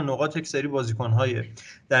تمام نقاط یک سری بازیکن‌های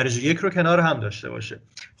درجه یک رو کنار هم داشته باشه.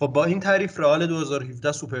 خب با این تعریف رئال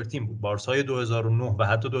 2017 سوپر تیم بود، بارسای 2009 و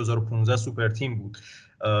حتی 2015 سوپر تیم بود.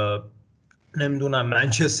 نمیدونم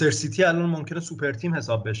منچستر سیتی الان ممکنه سوپر تیم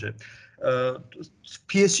حساب بشه.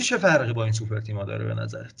 پی اس جی چه فرقی با این سوپر تیم‌ها داره به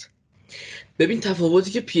نظرت؟ ببین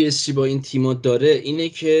تفاوتی که پی اس جی با این تیم‌ها داره اینه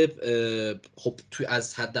که خب توی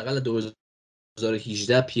از حداقل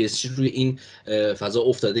 2018 پی اس جی روی این فضا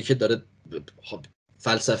افتاده که داره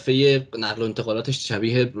فلسفه نقل و انتقالاتش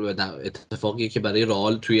شبیه اتفاقیه که برای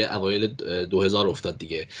رئال توی اوایل 2000 افتاد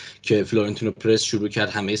دیگه، که فلورنتینو پرس شروع کرد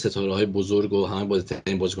همه ستاره‌های بزرگ و همه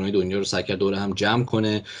بازیکن‌های دنیا رو سعی کرد دور هم جمع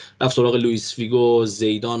کنه، رفت سراغ لوئیس فیگو،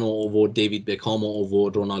 زیدان رو آورد، دیوید بکام رو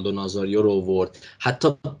آورد، رونالدو نازاریو رو آورد. حتی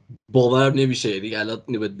باور نمیشه دیگه الان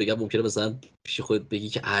بگم ممکنه مثلا پیش خودت بگی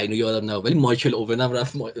که اینو یادم نمیاد ولی مایکل اوون هم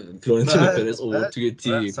رفت فلورنتینو پرس آورد توی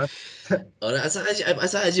تیم. آره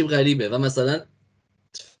اصلا عجیب غریبه. و مثلا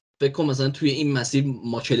فکر کنم مثلا توی این مسیر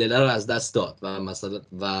ماکلله رو از دست داد و مثلا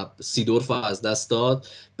و سیدورف رو از دست داد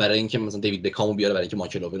برای اینکه مثلا دیوید بکامو بیاره، برای اینکه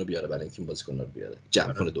مایکل اوون رو بیاره، برای اینکه بازیکن رو بیاره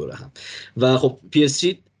جمع کنه دوره هم. و خب پی اس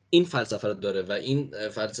جی این فلسفه رو داره و این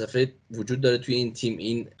فلسفه وجود داره توی این تیم،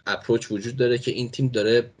 این اپروچ وجود داره که این تیم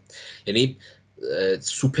داره، یعنی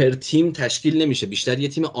سوپر تیم تشکیل نمیشه، بیشتر یه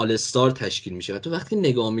تیم آل استار تشکیل میشه. و تو وقتی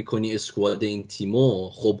نگاه میکنی اسکواد این تیمو،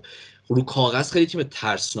 خب رو کاغذ خیلی تیم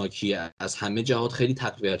ترسناکیه، از همه جهات خیلی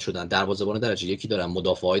تقویت شدن، دروازه‌بان درجه یکی دارن،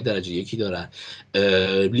 مدافعای درجه یکی دارن،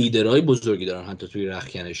 لیدرهای بزرگی دارن حتی توی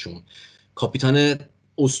رخکنشون. کاپیتان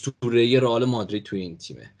اسطوره‌ای رئال مادرید توی این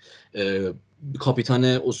تیمه، کاپیتان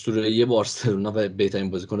اسطوره‌ای بارسلونا و بهترین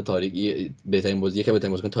بازیکن تاریخی، بهترین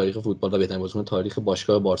بازیکن تاریخ فوتبال و بهترین بازیکن تاریخ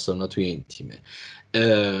باشگاه بارسلونا توی این تیمه.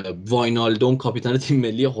 واینالدوم کاپیتان تیم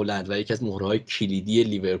ملی هلند و یکی از مهره‌های کلیدی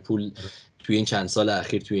لیورپول توی این چند سال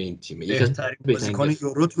اخیر توی این تیمه. بهترین بازیکن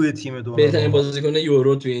یورو توی تیم دوناروما، بهترین بازیکن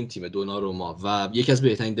یورو توی این تیم دوناروما و یکی از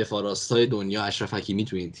بهترین دفاع راستای دنیا اشرف حکیمی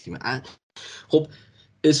توی این تیم. خب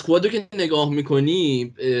اسکوادو که نگاه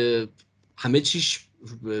می‌کنی همه چیش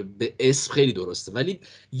به اسم خیلی درسته ولی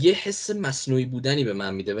یه حس مصنوعی بودنی به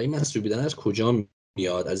من میده. و این مصنوعی بودن از کجا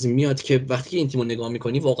میاد؟ از این میاد که وقتی این تیمو نگاه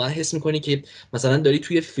میکنی واقعا حس میکنی که مثلا داری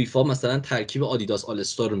توی فیفا مثلا ترکیب آدیداس آل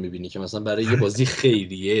استار رو میبینی که مثلا برای یه بازی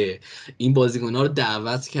خیریه این بازیکن‌ها رو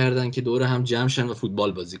دعوت کردن که دور هم جمع شن و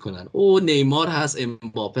فوتبال بازی کنن. او نیمار هست،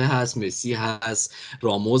 امباپه هست، مسی هست،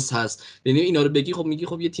 راموس هست. یعنی اینا رو بگی خب میگی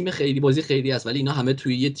خب یه تیم خیری، بازی خیری است، ولی اینا همه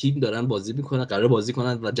توی یه تیم دارن بازی میکنن، قرار بازی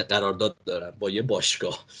کنن و قرارداد دارن با یه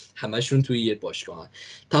باشگاه، همشون توی یه باشگاه.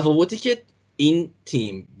 تفاوتی که این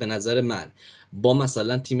تیم به نظر من با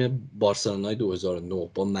مثلا تیم بارسلونای 2009،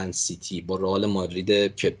 با من سیتی، با رئال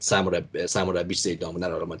مادرید که سرمربیش زیدان بود، نه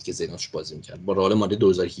رئال مادرید که زیدانش بازی میکرد، با رئال مادرید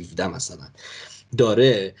 2017 مثلا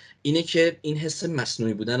داره، اینه که این حس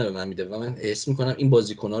مصنوعی بودن رو به من میده و من حس میکنم این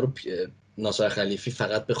بازیکن‌ها رو ناصر خلیفی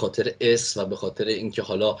فقط به خاطر و به خاطر اینکه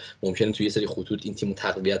حالا ممکنه توی یه سری خطوط این تیمو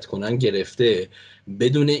تقویت کنن گرفته،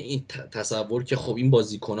 بدون این تصور که خب این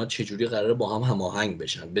بازیکن‌ها چجوری قراره با هم هماهنگ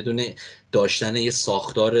بشن، بدون داشتن یه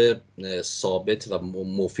ساختار ثابت و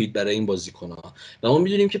مفید برای این بازیکن‌ها. و ما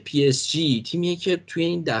میدونیم که پی اس جی تیمیه که توی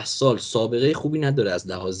این 10 سال سابقه خوبی نداره از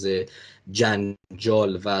لحاظ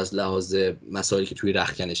جنجال و از لحاظ مسائلی که توی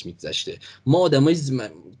رختکنش میگذشته. ما آدمای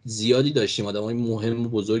زیادی داشتیم، آدمای مهم و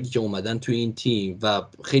بزرگی که اومدن توی این تیم و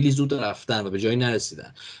خیلی زود رفتن و به جایی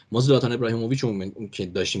نرسیدن. ما زلاتان ابراهیموویچ که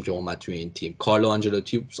داشتیم که اومد توی این تیم، کارلو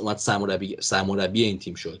آنجلوتی اومد سرمربی این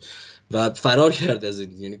تیم شد و فرار کرد از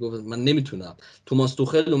این، یعنی گفت من نمیتونم. توماس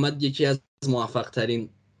توخل اومد، یکی از موفق ترین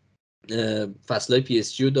فصلای پی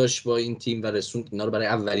اس جی رو داشت با این تیم و رسوند اینا رو برای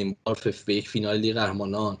اولین بار به یک فینال لیگ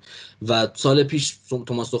قهرمانان. و سال پیش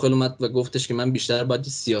توماس توخل اومد و گفتش که من بیشتر باید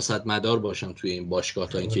سیاستمدار باشم توی این باشگاه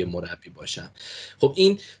تا اینکه مربی باشم. خب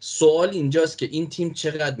این سوال اینجاست که این تیم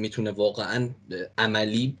چقدر میتونه واقعا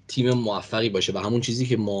عملی تیم موفقی باشه و همون چیزی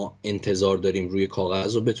که ما انتظار داریم روی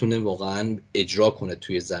کاغذ رو بتونه واقعا اجرا کنه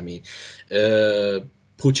توی زمین.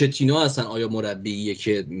 پوچتینو اصلا آیا مربیه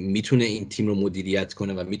که میتونه این تیم رو مدیریت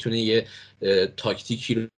کنه و میتونه یه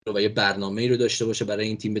تاکتیکی رو و یه برنامه‌ای رو داشته باشه برای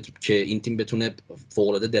این تیم که این تیم بتونه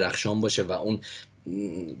فوق‌العاده درخشان باشه و اون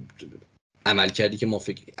عملکردی که ما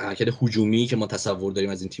عملکرد هجومی که ما تصور داریم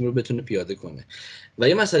از این تیم رو بتونه پیاده کنه. و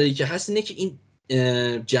یه مسئله‌ای که هست اینه که این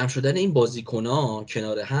جمع شدن این بازیکن‌ها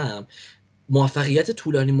کنار هم موفقیت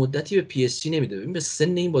طولانی مدتی به پی اس جی نمیده. ببین به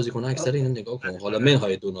سن این بازیکن‌ها اکثر اینا نگاه کن، حالا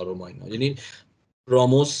منهای دوناروما اینا، یعنی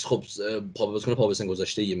راموس خب بازیکن پا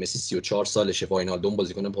گذاشته یه، مسی 34 سالشه، واینالدوم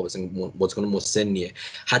بازیکن مسنیه،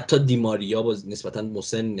 حتی دیماریا نسبتا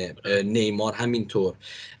مسن، نیمار همینطور.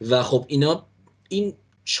 و خب اینا این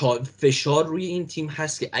فشار روی این تیم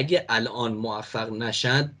هست که اگه الان موفق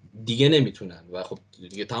نشن دیگه نمیتونن و خب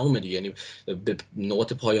دیگه تمومه دیگه، یعنی به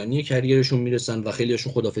نقاط پایانی کریرشون میرسن و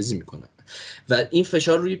خیلیشون خدافظی میکنن. و این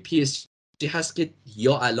فشار روی پی اس هست که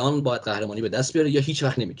یا الان باید قهرمانی به دست بیاره یا هیچ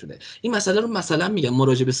وقت نمیتونه. این مسئله رو مثلا میگم ما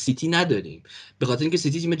راجع به سیتی نداریم، به خاطر اینکه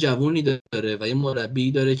سیتی تیم جوونی داره و یه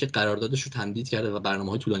مربی داره که قراردادش رو تمدید کرده و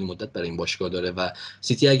برنامه‌های طولانی مدت برای این باشگاه داره و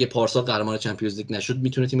سیتی اگه پارسال قهرمان چمپیونز لیگ نشد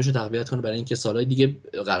میتونه تیمش رو تقویت کنه برای اینکه سالهای دیگه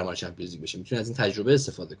قهرمان چمپیونز لیگ بشه، میتونه از این تجربه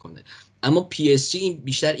استفاده کنه. اما پی اس جی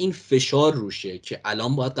بیشتر این فشار روشه که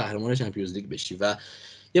الان باید قهرمان چمپیونز لیگ بشی. و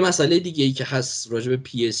یه مسئله دیگه ای که هست راجع به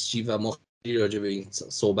پی اس جی و ما راجع به این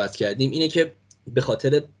صحبت کردیم اینه که به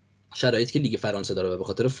خاطر شرایطی که لیگ فرانسه داره و به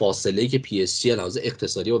خاطر فاصله‌ای که پی اس جی علاوه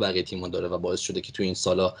اقتصادی با بقیه تیم‌ها داره و باعث شده که توی این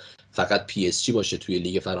سالا فقط پی اس جی باشه توی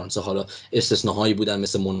لیگ فرانسه. حالا استثناهایی بودن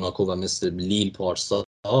مثل موناکو و مثل لیل پارسال.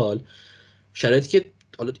 شرایطی که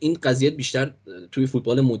حالا این قضیه بیشتر توی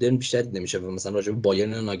فوتبال مدرن بیشتر دیده میشه و مثلا راجع به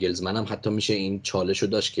بایرن و ناگلزمن هم حتی میشه این چالشو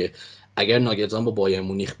داشت که اگر ناگلزمن با بایرن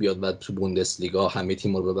مونیخ بیاد و تو بوندسلیگا همه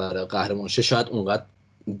تیم‌ها رو ببره قهرمان شه، شاید اونقدر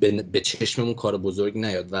به چشممون کار بزرگ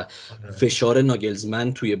نیاد. و فشار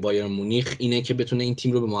ناگلزمن توی بایرن مونیخ اینه که بتونه این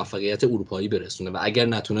تیم رو به موفقیت اروپایی برسونه و اگر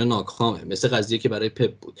نتونه ناکامه، مثل قضیه که برای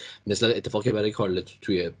پپ بود، مثل اتفاقی که برای کارلتو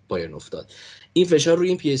توی بایرن افتاد. این فشار روی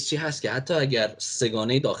این پی اس جی هست که حتی اگر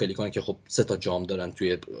سگانه داخلی کنن که خب 3 تا جام دارن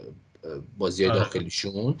توی بازی‌های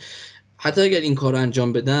داخلیشون، حتی اگر این کارو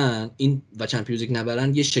انجام بدن این و چمپیونز لیگ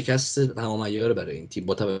نبرن، یه شکست تمام عیار برای این تیم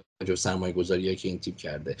با توجه به سرمایه‌گذاریایی که این تیم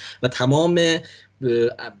کرده و تمام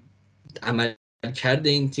عمل کرده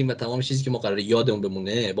این تیم و تمام چیزی که ما قراره یادمون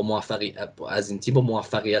بمونه با موفقیت از این تیم با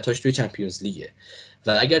موفقیتاش توی چمپیونز لیگه.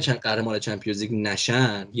 و اگر قهرمان چمپیونز لیگ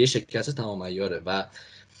نشن یه شکست تمام عیاره. و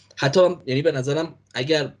حتی یعنی به نظرم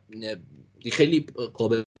اگر خیلی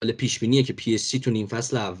قابل پیش بینیه که پی اس جی تو نیم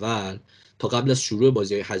فصل اول تا قبل از شروع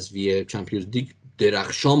بازی‌های حذفی چمپیونز لیگ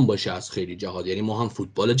درخشان باشه از خیلی جهات، یعنی ما هم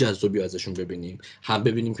فوتبال جذابی ازشون ببینیم، هم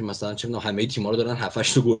ببینیم که مثلا چه همه تیم‌ها رو دارن 7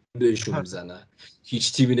 8 تا گل بهشون میزنن،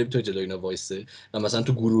 هیچ تیمی نمیتونه جلوی اینا وایسه و مثلا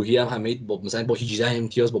تو گروهی هم همه مثلا با 18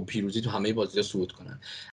 امتیاز با پیروزی تو همه بازی‌ها صعود کنن.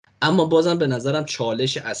 اما بازم به نظرم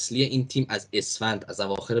چالش اصلی این تیم از اسفند، از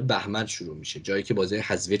اواخر بهمن شروع میشه، جایی که بازی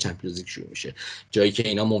حذفی چمپیونز لیگ شروع میشه، جایی که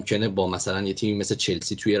اینا ممکنه با مثلا یه تیمی مثل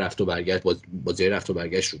چلسی توی رفت و برگشت بازی رفت و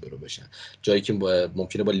برگشت روبرو بشن، جایی که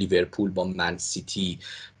ممکنه با لیورپول، با من سیتی،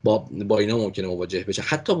 با اینا ممکنه مواجه بشه،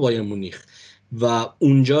 حتی بایرن مونیخ. و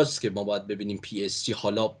اونجاست که ما باید ببینیم پی اس جی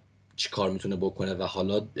حالا چیکار میتونه بکنه و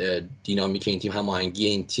حالا دینامیک این تیم، هماهنگی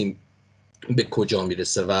این تیم به کجا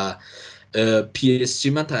میرسه. و پی اس جی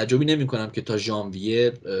من تعجبی نمی‌کنم که تا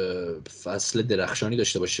ژانویه فصل درخشانی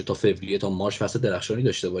داشته باشه، تا فوریه تا مارس فصل درخشانی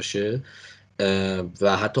داشته باشه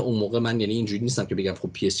و حتی اون موقع من یعنی اینجوری نیستم که بگم خب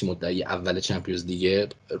پی اس جی مدعی اول چمپیونز لیگ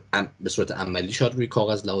به صورت عملی شاید روی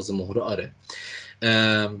کاغذ لحاظ مهره آره،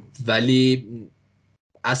 ولی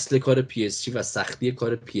اصل کار پی اس جی و سختی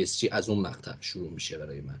کار پی اس جی از اون مقطع شروع میشه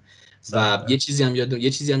برای من. و یه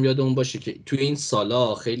چیزی هم یادمون باشه که توی این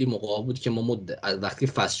سالا خیلی موقع بود که ما وقتی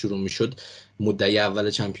فصل شروع میشد مدعی اول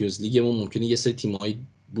چمپیونز لیگمون ممکنه یه سری تیمایی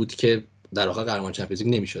بود که در واقع قهرمان چمپیونز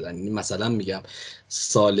لیگ نمیشدن. یعنی مثلا میگم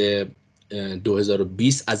سال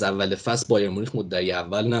 2020 از اول فصل بایر مونیخ مدعی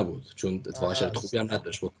اول نبود چون اتفاقا شرط خوبی هم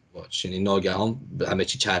نداشت با یعنی ناگهان همه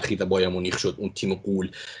چی چرخید و بایر مونیخ شد اون تیم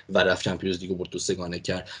غول و رفت چمپیونز لیگو برد 2 سگانه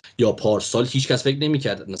کرد. یا پارسال هیچ کس فکر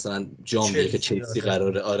نمی‌کرد مثلا ژانویه که چلسی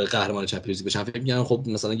قراره آره قهرمان چمپیونز لیگ بشه، فکر می‌کردن خب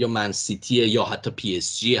مثلا یا من سیتی یا حتی پی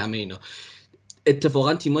اس جی. همه اینا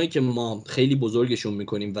اتفاقا تیمایی که ما خیلی بزرگشون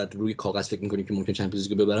می‌کنیم و روی کاغذ فکر می‌کنیم که ممکن چمپیونز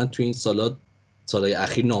لیگ ببرن تو این سالهای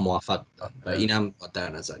اخیر ناموفق بودن و اینم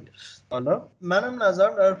در نظر گرفت. حالا منم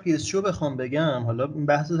نظرم در پی اس جی رو بخوام بگم، حالا این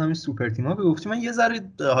بحث همین سوپر تیم‌ها که گفتی، من یه ذره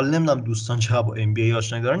حالا نمیدونم دوستان چه با ام بی ای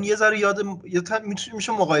آشنایی دارن، یه ذره یاد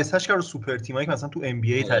میشه مقایسهش کرد با سوپر تیمایی که مثلا تو ام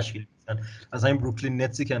بی ای تشکیل میدن، مثلا این بروکلین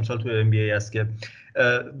نتسی که امسال تو ام بی ای است که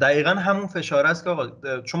دقیقاً همون فشار است که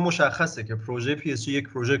آقا چون مشخصه که پروژه پی اس جی یک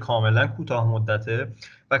پروژه کاملا کوتاه مدته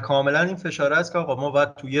و کاملا این فشار است که آقا ما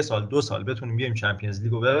باید تو یه سال 2 سال بتونیم بیایم چمپیونز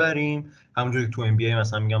لیگو ببریم، همونجوری که تو ام بی ای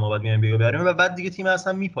مثلا میگم ما باید ام بی ای ببریم و بعد دیگه تیم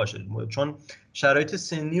اصلا میپاشه، چون شرایط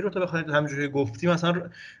سنی رو تو بخواید همونجوری گفتی مثلا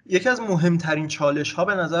یکی از مهمترین چالش ها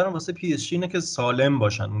به نظرم واسه پی اس جی اینه که سالم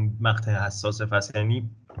باشن اون مقطع حساس فصل. یعنی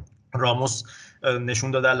راموس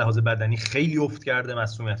نشون داده لحاظ بدنی خیلی افت کرده،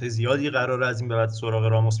 مسئولیت زیادی قراره از این به بعد سراغ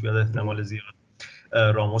راموس بیاد، احتمال زیاد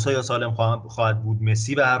راموس یا سالم خواهد بود.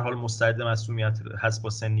 مسی به هر حال مستعد مسئولیت هست با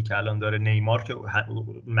سنی که الان داره. نیمار که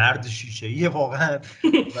مرد شیشه‌ایه واقعا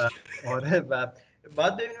و آره و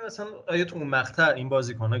بعد ببینیم مثلا آیا تو اون مقطع این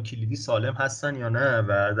بازیکن‌ها کلیدی سالم هستن یا نه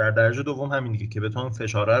و در درجه دوم همین دیگه که بتونن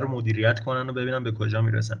فشاره رو مدیریت کنن و ببینن به کجا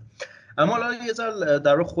میرسن. اما حالا یه ذره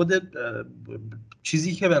در خود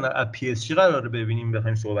چیزی که از پی اس جی قراره ببینیم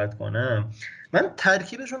بخوایم صحبت کنم، من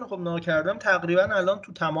ترکیبشون خب نگاه کردم تقریبا الان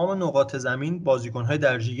تو تمام نقاط زمین بازیکن‌های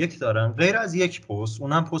درجه یک دارن غیر از یک پست،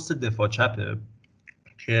 اونم پست دفاع چپه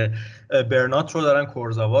که برنات رو دارن،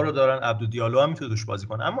 کورزاوا رو دارن، عبدو دیالو هم میتونه دوش بازی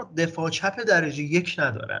کنه، اما دفاع چپ درجه یک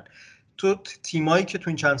ندارن. تو تیمایی که تو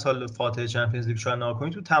این چند سال فاتح چمپیونز لیگ شدن نگاه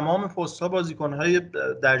کنید تو تمام پست‌ها بازیکن‌های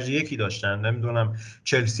درجه یکی داشتن. نمیدونم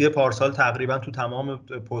چلسی پارسال تقریبا تو تمام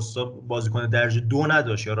پست‌ها بازیکن درجه دو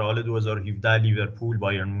نداشت، یا رئال 2017، لیورپول،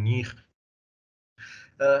 بایرن مونیخ.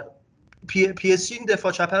 پی اس جی این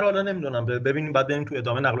دفاع چپ رو حالا نمیدونم ببینیم، بعد ببینیم تو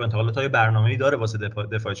ادامه نقل و انتقالات های برنامه‌ای داره واسه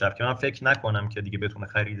دفاع چپ که من فکر نکنم که دیگه بتونه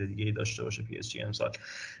خرید دیگه ای داشته باشه پی اس جی امسال.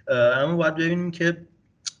 اما باید ببینیم که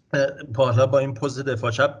حالا با این پست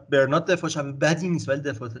دفاع چپ برنات دفاع چپ بدی نیست ولی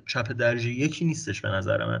دفاع چپ درجه یکی نیستش به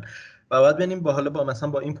نظر من. و بعد ببینیم با حالا با مثلا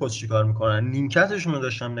با این پست چیکار میکنن. نیمکتشون رو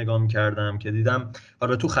داشتم نگاه میکردم که دیدم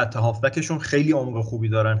حالا تو خط هافبکشون خیلی عمق خوبی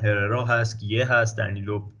دارن، هررا هست، گیه هست،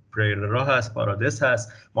 دنیلو پریرا هست، پارادس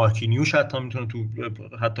هست، مارکینیوش حتی میتونه تو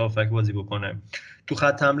خط هافبک بازی بکنه. تو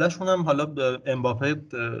خط حملهشون هم حالا امباپه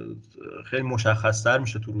خیلی مشخص‌تر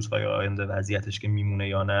میشه تو روزهای آینده وضعیتش که میمونه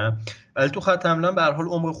یا نه، ولی تو خط حمله به هر حال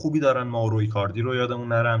عمق خوبی دارن. ماورو ایکاردی رو یادمون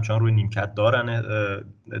نره همچنان روی نیمکت دارن.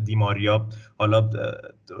 دیماریا حالا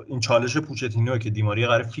این چالش پوچتینو که دیماریا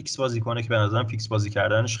قراره فیکس بازی کنه که به نظرم فیکس بازی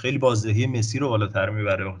کردنش خیلی بازدهی مسی رو بالاتر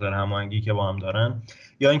میبره به خاطر هماهنگی که با هم دارن،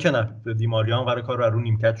 یا اینکه نه دیماریا هم قراره کار رو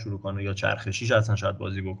نیمکت شروع کنه یا چرخشیش اصلا شاید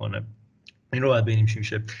بازی بکنه. این رو باید ببینیم چی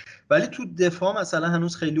میشه. ولی تو دفاع مثلا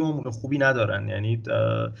هنوز خیلی عمق خوبی ندارن، یعنی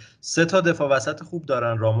 3 تا دفاع وسط خوب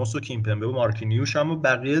دارن، راموس و کیمپمبه و مارکینیوش، اما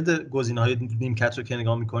بقیه گزینه‌های نیمکت رو که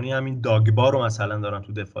نگاه می‌کنی همین داگبا رو مثلا دارن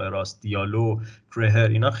تو دفاع راست، دیالو، کرهر،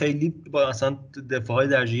 اینا خیلی با مثلا دفاع‌های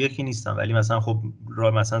درجه یکی نیستن، ولی مثلا خب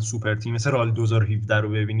مثلا سوپر تیم مثل رئال 2017 رو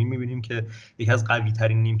ببینیم می‌بینیم که یکی از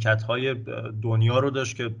قوی‌ترین نیمکت‌های دنیا رو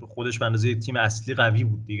داشت که خودش به اندازه تیم اصلی قوی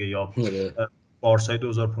بود دیگه. یا بارسای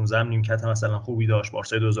 2015 هم نیمکت مثلا خوبی داشت،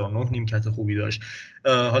 بارسای 2009 نیمکت خوبی داشت.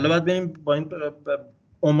 حالا بعد ببینیم با این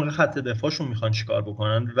عمق خط دفاعشون میخوان چیکار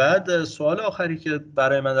بکنن. بعد سوال آخری که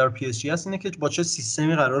برای من در پی اس جی هست اینه که با چه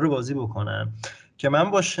سیستمی قراره بازی بکنن، که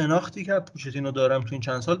من با شناختی که پوچتینو دارم تو این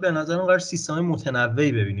چند سال به نظرم قرار سیستم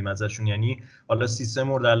متنوعی ببینیم ازشون. یعنی حالا سیستم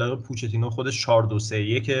مورد علاقه پوچتینو خودش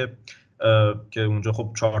 4-2-3-1 که اونجا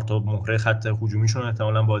خب 4 تا مهره خط هجومیشون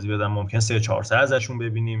احتمالاً بازی بدن، ممکن 3-4-3 ازشون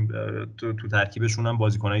ببینیم. تو ترکیبشون هم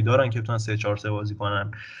بازیکنایی دارن که بتونن 3-4-3 بازی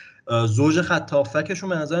کنن. زوج خط هافکشون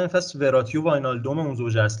به نظر من فصل وراتی و واینالدوم اون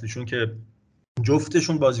زوج اصلیشون که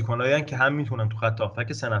جفتشون بازیکنایی که هم میتونن تو خط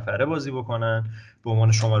هافک 3 نفره بازی بکنن به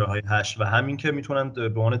عنوان شماره‌های 8 و همین که میتونن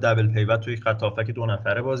به عنوان دبل پیوت توی خط هافک 2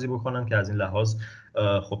 نفره بازی بکنن که از این لحاظ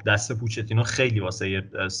خب دست پوچتینو خیلی واسه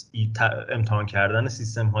امتحان کردن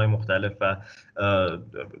سیستم‌های مختلف و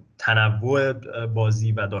تنوع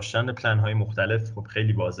بازی و داشتن پلن‌های مختلف خب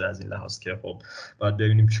خیلی واضحه از این لحاظ که خب باید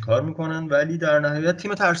ببینیم چیکار میکنن. ولی در نهایت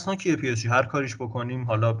تیم ترسناکیه پی اس جی، هر کاریش بکنیم،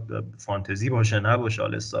 حالا فانتزی باشه نباشه،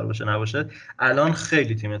 آل استار باشه نباشه، الان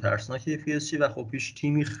خیلی تیم ترسناکیه پی اس جی و خب هیچ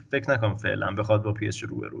تیمی فکر نکنم فعلا بخواد با پی اس جی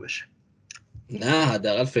روبرو بشه. نه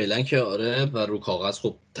حداقل فعلا که آره، و رو کاغذ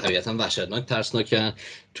خب طبیعتا وحشتناک ترسناکن،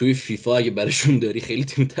 توی فیفا اگه براشون داری خیلی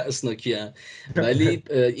تیم ترسناکیه. ولی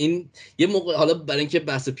این یه حالا برای اینکه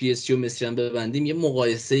بحث پی اس جی و مسی هم ببندیم، یه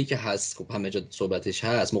مقایسه‌ای که هست خب همه جا صحبتش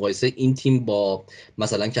هست، مقایسه این تیم با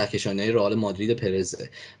مثلا کهکشانی‌های رئال مادرید پرزه.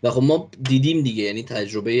 و خب ما دیدیم دیگه، یعنی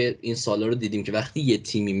تجربه این سالا رو دیدیم که وقتی یه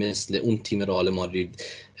تیمی مثل اون تیم رئال مادرید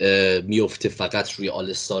میفته فقط روی آل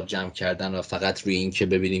استار جمع کردن و فقط روی این که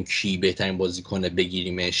ببینیم کی بهترین بازیکنه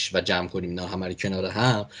بگیریمش و جمع کنیم اینا همه رو کنار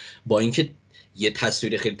هم، با اینکه یه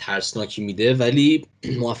تصویر خیلی ترسناکی میده ولی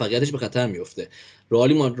موفقیتش به خطر میفته.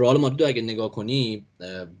 رئال مادرید اگه نگاه کنی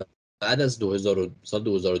بعد از سال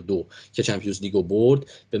 2002 که چمپیونز لیگو برد،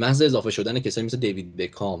 به محض اضافه شدن کسایی مثل دیوید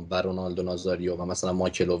بکام و رونالدو نازاریو و مثلا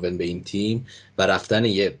مایکل اوون به این تیم و رفتن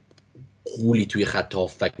یه غولی توی خط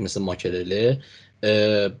هافبک مثل ماکلله،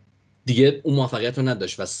 دیگه اون موفقیت رو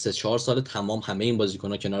نداشت و 3-4 سال تمام همه این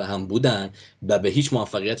بازیکن‌ها کنار هم بودن و به هیچ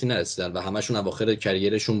موفقیتی نرسیدن و همشون اواخر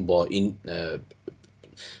کریرشون با این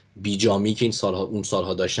بیجامی که اون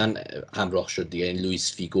سالها داشتن همراه شد دیگه. این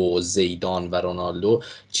لوئیس فیگو، زیدان و رونالدو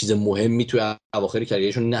چیز مهمی توی اواخر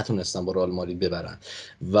کریرشون نتونستن با رئال مادرید ببرن.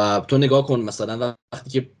 و تو نگاه کن مثلا وقتی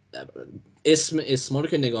که اسما رو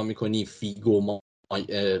که نگاه می‌کنی، فیگو،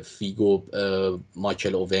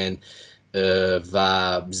 مایکل اوون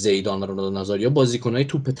و زیدان و رونالدو نازاریو بازیکنای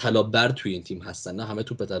توپ طلا بر توی این تیم هستن، نه همه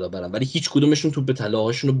توپ طلا برن، ولی هیچ کدومشون توپ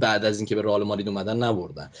طلاهاشون رو بعد از اینکه به رئال مادرید اومدن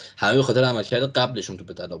نبردن، همه به خاطر عملکرد قبلشون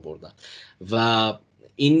توپ طلا بردن. و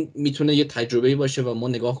این میتونه یه تجربه‌ای باشه و ما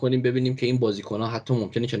نگاه کنیم ببینیم که این بازیکن‌ها حتی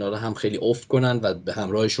ممکنه کنار هم خیلی افت کنن و به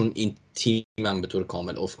همراهشون این تیم هم به طور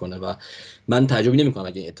کامل افت کنه و من تعجبی نمی‌کنم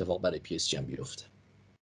اگه این اتفاق برای پی اس جی هم بیفته.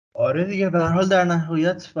 آره دیگه، به هر حال در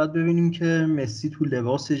نهایت باید ببینیم که مسی تو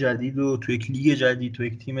لباس جدید و تو یک لیگ جدید تو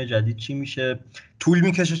یک تیم جدید چی میشه. طول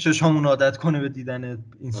میکشه چشامون عادت کنه به دیدن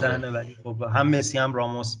این صحنه، ولی خب هم مسی هم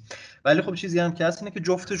راموس. ولی خب چیزی هم که هست اینه که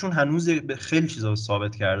جفتشون هنوز خیلی چیزا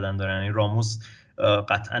ثابت کردن دارن. یعنی راموس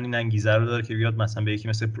قطعا این انگیزه رو داره که بیاد مثلا به یکی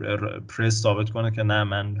مثل پرس ثابت کنه که نه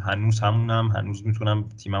من هنوز همونم، هنوز میتونم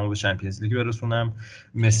تیممو به چمپیونز لیگ برسونم.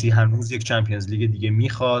 مسی هنوز یک چمپیونز لیگ دیگه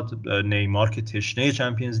میخواد. نیمار که تشنه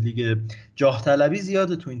چمپیونز لیگ، جاه طلبی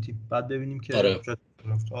زیاده تو این تیم. بعد ببینیم که آره.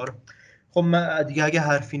 خب من دیگه اگه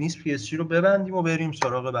حرفی نیست پی اس جی رو ببندیم و بریم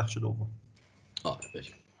سراغ بخش دوم.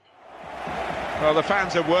 بریم. Well, the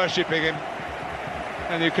fans are worshipping him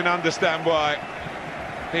and you can understand why.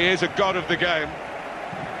 He is a god of the game.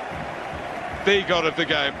 The god of the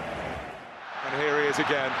game. And here he is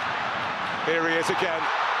again. Here he is again.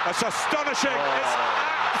 That's astonishing. It's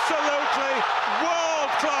absolutely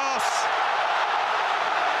world class.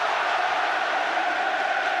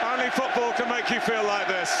 Only football can make you feel like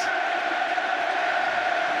this.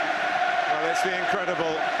 Well, it's the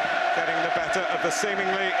incredible getting the better of the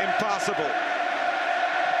seemingly impossible.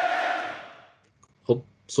 خب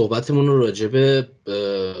صحبتمون رو راجع به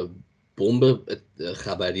بمب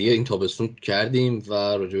خبری این تابستون کردیم و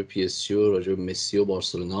راجع به پی اس جی و راجع به مسی و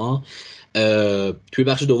بارسلونا. توی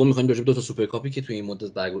بخش دوم می‌خوایم راجع به دو تا سوپر کاپی که توی این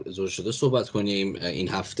مدت برگزار شده صحبت کنیم. این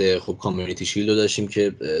هفته خب کامیونیتی شیلد رو داشتیم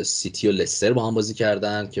که سیتی و لستر با هم بازی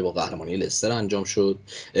کردن که با قهرمانی لستر انجام شد،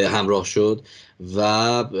 همراه شد.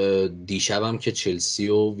 و دیشب هم که چلسی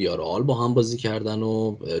و ویارال با هم بازی کردن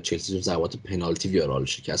و چلسی تو ضربات پنالتی ویارال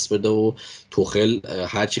شکست بده و توخل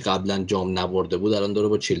هرچی قبلا جام نبرده بود الان داره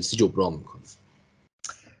با چلسی جبران میکنه.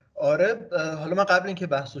 آره، حالا من قبل اینکه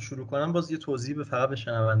بحث رو شروع کنم باز یه توضیح فقط به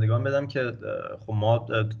شنوندگان بدم که خب ما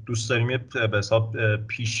دوست داریم یه به حساب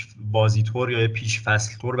پیش بازی تور یا پیش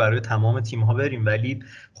فصل تور برای تمام تیم ها بریم، ولی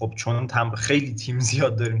خب چون خیلی تیم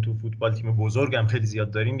زیاد داریم تو فوتبال، تیم بزرگ هم خیلی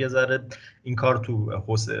زیاد داریم، یه ذره این کار تو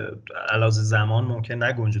علاوه زمان ممکن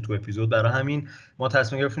نگنجه تو اپیزود. برای همین ما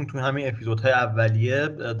تصمیم گرفتیم تو همین اپیزودهای اولیه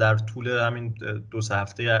در طول همین 2-3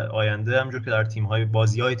 هفته آینده همونجور که در تیم‌های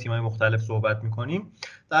بازی‌های تیم‌های مختلف صحبت می‌کنیم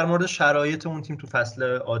در مورد شرایط اون تیم تو فصل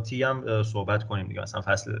آتی هم صحبت کنیم دیگه.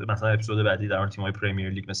 مثلا اپیزود بعدی در مورد تیم‌های پرمیر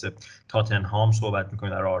لیگ مثل تاتنهام صحبت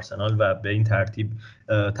می‌کنیم، در آرسنال، و به این ترتیب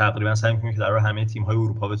تقریبا سعی می‌کنیم که در مورد همه تیم‌های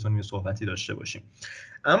اروپا بتونیم یه صحبتی داشته باشیم.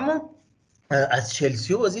 اما از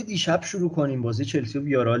چلسی و بازی دیشب شروع کنیم. بازی چلسی و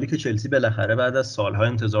ویارالی که چلسی بالاخره بعد از سالها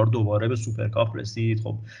انتظار دوباره به سوپرکاپ رسید.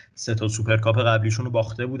 خب 3 تا سوپرکاپ قبلیشون رو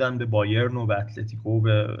باخته بودن به بایرن و به اتلتیکو و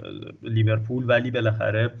به لیورپول، ولی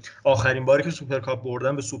بالاخره آخرین باری که سوپرکاپ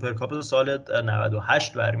بردن به سوپرکاپ سال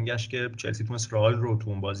 98 برمیگشت که چلسی تونست رئال رو تو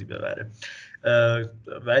اون بازی ببره.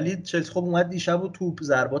 ولی چلسی خب اومد دیشب و توپ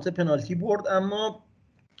ضربات پنالتی برد. اما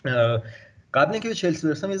قبل اینکه به چلسی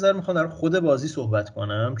برسم یه ذره میخوام در خود بازی صحبت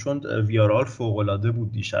کنم، چون ویارال فوق‌العاده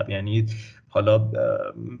بود دیشب. یعنی حالا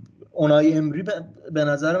اونای امری به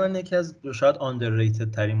نظر من یکی از شاید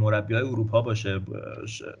آندرریتد ترین مربیای اروپا باشه.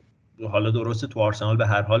 حالا درسته تو آرسنال به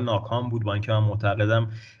هر حال ناکام بود، با اینکه من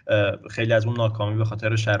معتقدم خیلی از اون ناکامی به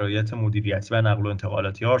خاطر شرایط مدیریتی و نقل و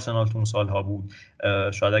انتقالاتی آرسنال تو اون سالها بود.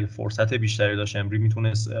 شاید اگه فرصت بیشتری داشت امری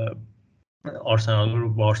میتونست آرسنال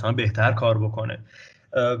رو با آرسنال بهتر کار بکنه.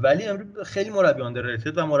 ولی امری خیلی مربی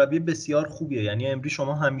آندرریتد و مربی بسیار خوبیه. یعنی امری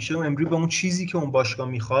شما همیشه امری به اون چیزی که اون باشگاه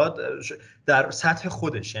میخواد در سطح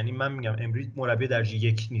خودش، یعنی من میگم امری مربی درجه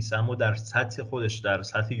 1 نیست، اما در سطح خودش، در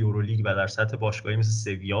سطح یورولیگ و در سطح باشگاهی مثل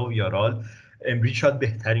سویا و ویارال، امری شاید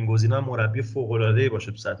بهترین گزینه مربی فوق‌العاده‌ای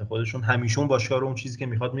باشه تو سطح خودشون. همیشه اون باشگاه رو اون چیزی که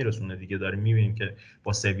میخواد میرسونه دیگه. داریم میبینیم که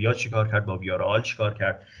با سویا چیکار کرد، با ویارال چیکار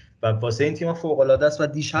کرد و واسه این تیم فوق‌العاده است. و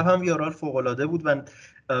دیشب هم ویارال فوق‌العاده بود و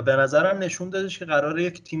به نظرم نشون دادش که قراره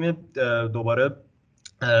یک تیم دوباره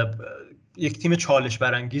یک تیم چالش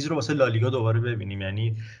برانگیز رو واسه لالیگا دوباره ببینیم.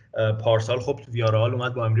 یعنی پارسال خب ویارال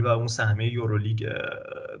اومد با امری و اون سهمیه یورولیگ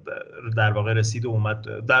در واقع رسید و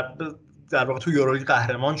اومد در واقع تو یورولیگ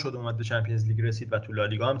قهرمان شد، اومد به چمپیونز لیگ رسید و تو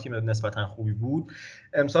لالیگا هم تیم نسبتا خوبی بود.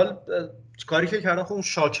 امسال کاری که کردن خب اون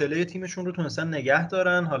شاکله تیمشون رو تونستن نگه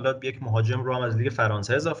دارن. حالا یک مهاجم رو هم از لیگ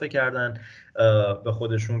فرانسه اضافه کردن به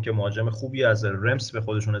خودشون که مهاجم خوبی از رمس به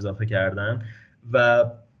خودشون اضافه کردن و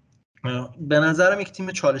به نظرم یک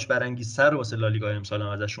تیم چالش برانگیزتر واسه لالیگا امسال هم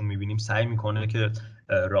ازشون می‌بینیم. سعی میکنه که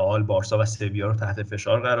رئال، بارسا و سویا رو تحت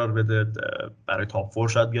فشار قرار بده، برای تاپ فور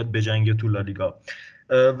شاید بیاد بجنگه تو لالیگا.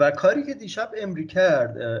 و کاری که دیشب امری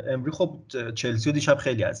کرد، امری خب چلسی رو دیشب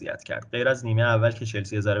خیلی اذیت کرد. غیر از نیمه اول که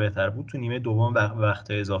چلسی یه ذره بهتر بود، تو نیمه دوم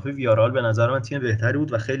وقت اضافه ویارال به نظر من تیم بهتری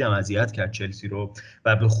بود و خیلی هم اذیت کرد چلسی رو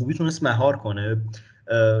و به خوبی تونست مهار کنه.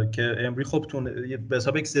 که امری خب به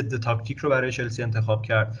حساب یک ضد تاکتیک رو برای چلسی انتخاب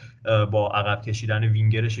کرد، با عقب کشیدن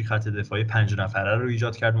وینگرش یک خط دفاعی 5 نفره رو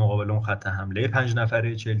ایجاد کرد مقابل اون خط حمله 5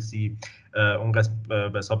 نفره چلسی. اون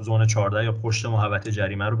به حساب زون 14 یا پشت محوطه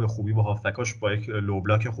جریمه رو به خوبی با هافبکاش با یک لو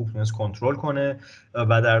بلاک خوب تونست کنترل کنه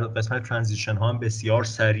و در قسمت ترانزیشن ها هم بسیار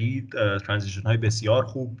سریع، ترانزیشن های بسیار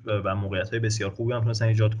خوب و موقعیت های بسیار خوبی هم تونستن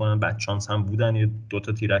ایجاد کنن. بچانس هم بودن، یه 2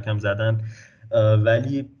 تا تیرک هم زدن،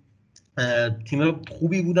 ولی تیم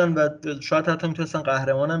خوبی بودن و شاید حتی میتونستن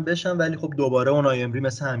قهرمانم بشن. ولی خب دوباره اونای امری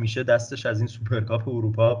مثل همیشه دستش از این سوپرکاپ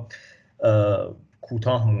اروپا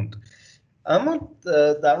کوتاه موند. اما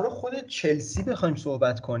در مورد خود چلسی بخوایم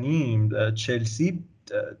صحبت کنیم، چلسی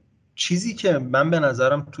چیزی که من به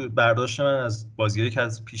نظرم تو برداشت من از بازیایی که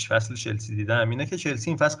از پیش فصل چلسی دیدم اینه که چلسی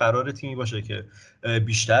این فصل قراره تیمی باشه که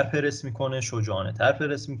بیشتر پرس میکنه، شجاعانه‌تر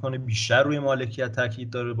پرس میکنه، بیشتر روی مالکیت تاکید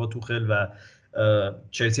داره با توخل و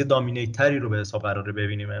چلسی دامینیتری رو به حساب قراره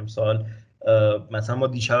ببینیم امسال. مثلا ما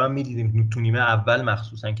دیشب هم می‌دیدیم تو نیمه اول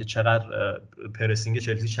مخصوصا که چقدر پرسینگ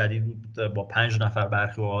چلسی شدید بود. با 5 نفر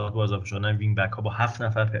برخی اوقات با اضافه شدن وینگ بک ها با 7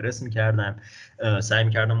 نفر پرس می‌کردن، سعی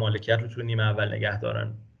می‌کردن مالکیت رو تو نیمه اول نگه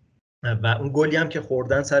دارن و اون گلی هم که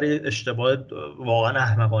خوردن سر اشتباه واقعا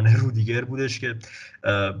احمقانه رودیگر بودش که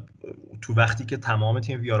تو وقتی که تمام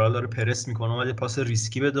تیم ویارال داره پرس میکنه اومد پاس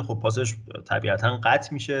ریسکی بده. خب پاسش طبیعتا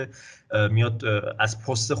قطع میشه، میاد از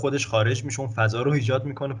پست خودش خارج میشه، اون فضا رو ایجاد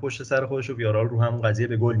میکنه پشت سر خودش و ویارال رو همون قضیه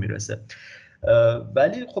به گل میرسه.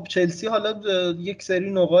 ولی خب چلسی حالا یک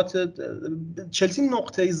سری نقاط، چلسی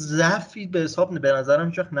نقطه ضعفی به حساب به نظرم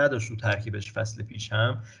هیچ وقت نداشت تو ترکیبش فصل پیش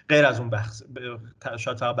هم، غیر از اون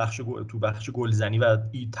شاید فقط بخش گلزنی و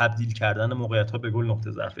تبدیل کردن موقعیت‌ها به گل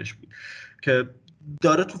نقطه ضعفش بود که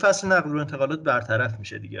داره تو فصل نقل و انتقالات برطرف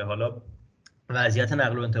میشه دیگه. حالا وضعیت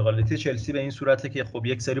نقل و انتقالاتی چلسی به این صورته که خب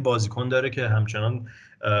یک سری بازیکن داره که همچنان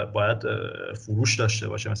باید فروش داشته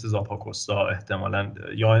باشه، مثل زاپاکوستا احتمالاً،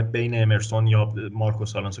 یا بین امرسون یا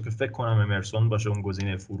مارکوس آلونسو که فکر کنم امرسون باشه اون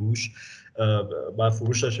گزینه فروش. باید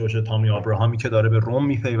فروش داشته باشه. تامی آبراهامی که داره به روم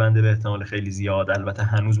میپیونده به احتمال خیلی زیاد، البته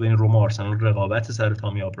هنوز بین روم و آرسنال رقابت سر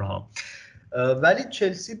تامی آبراهام. ولی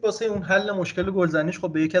چلسی واسه اون حل مشکل گلزنیش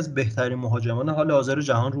خب به یکی از بهترین مهاجمان حال حاضر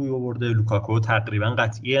جهان روی آورده. لوکاکو تقریبا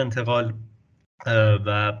قطعی انتقال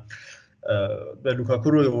و به لوکاکو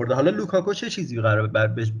روی آورده. حالا لوکاکو چه چیزی قراره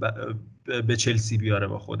به چلسی بیاره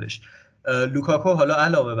با خودش؟ لوکاکو حالا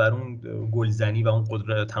علاوه بر اون گلزنی و اون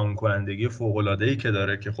قدرت تموم کنندگی فوق‌العاده‌ای که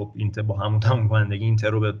داره که خب اینتر با همون تموم کنندگی اینتر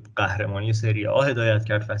رو به قهرمانی سری آ هدایت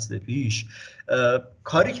کرد فصل پیش،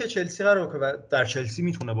 کاری که چلسی قراره در چلسی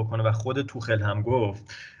میتونه بکنه و خود توخل هم گفت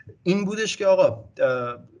این بودش که آقا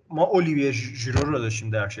ما اولیویه ژیرو رو داشتیم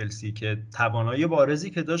در چلسی که توانایی بارزی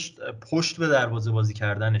که داشت پشت به دروازه بازی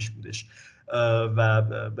کردنش بودش و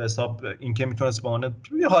به حساب اینکه میتونست با اون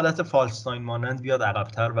یه حالت فالستاین مانند بیاد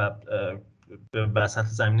عقب‌تر و به وسط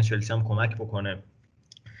زمین چلسی هم کمک بکنه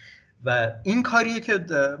و این کاریه که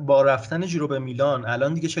با رفتن ژیرو به میلان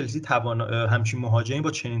الان دیگه چلسی همچین مهاجمی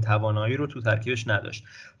با چنین توانایی رو تو ترکیبش نداشت.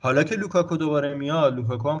 حالا که لوکاکو دوباره میاد،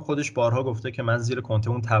 لوکاکو هم خودش بارها گفته که من زیر کنته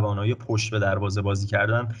اون توانایی پشت به دروازه بازی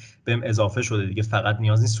کردن بهم اضافه شده دیگه، فقط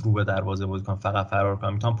نیاز نیست رو به دروازه بازی کنم، فقط فرار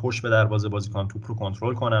کنم، میتونم پشت به دروازه بازی کنم، توپ رو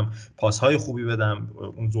کنترل کنم، پاس‌های خوبی بدم،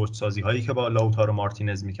 اون زوج‌سازی هایی که با لاوتارو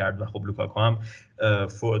مارتینز میکرد و خب لوکاکو هم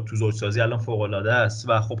تو زوج‌سازی الان فوق‌العاده است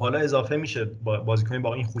و خب حالا اضافه میشه بازیکن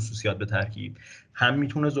با این خصوصیات به ترکیب، هم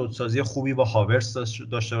میتونه زوج‌سازی خوبی با هاورتس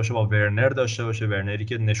داشته باشه، با ورنر داشته باشه، ورنری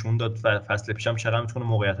که نشون داد فصل پیشم چقدر میتونه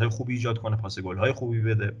موقعیت‌های خوبی ایجاد کنه، پاس گل‌های خوبی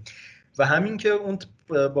بده و همین که اون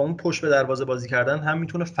با اون پشت به دروازه بازی کردن هم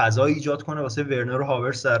میتونه فضای ایجاد کنه واسه ورنر و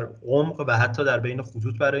هاورتس در عمق و حتی در بین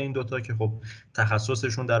خطوط برای این دوتا که خب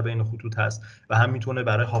تخصصشون در بین خطوط هست و هم میتونه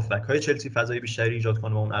برای هافبک‌های چلسی فضای بیشتری ایجاد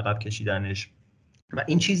کنه با اون عقب کشیدنش و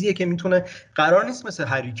این چیزیه که میتونه قرار نیست مثل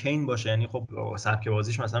هری کین باشه، یعنی خب سبک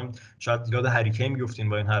بازیش مثلا شاید یاد هری کین میگفتین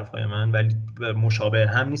با این حرفای من، ولی مشابه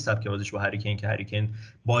هم نیست سبک بازیش با هری کین که هری کین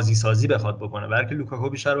بازی سازی بخواد بکنه، بلکه لوکاکو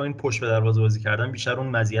بیشتر با این پشت به دروازه بازی کردن بیشتر اون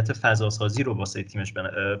مزیت فضا سازی رو واسه تیمش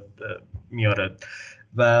میاره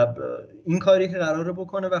و این کاری که قراره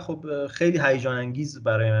بکنه و خب خیلی هیجان انگیز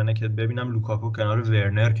برای منه که ببینم لوکاکو کنار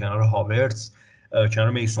ورنر، کنار هاورتس،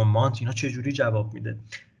 کنار میسون مانت اینا چه جوری جواب میده.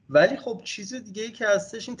 ولی خب چیز دیگه ای که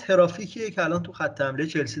هستش این ترافیکیه که الان تو خط حمله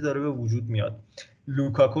چلسی داره به وجود میاد.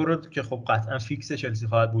 لوکاکو رو که خب قطعا فیکس چلسی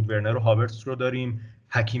خواهد بود، ورنر و هاورتس رو داریم،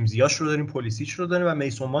 حکیم زیاش رو داریم، پولیسیچ رو داریم و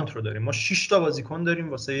میسون مانت رو داریم. ما 6 تا بازیکن داریم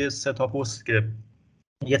واسه 3 تا پست که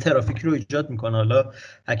یه ترافیکی رو ایجاد میکنه. حالا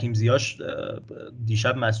حکیم زیاش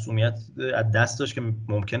دیشب مصونیت از دست داشت که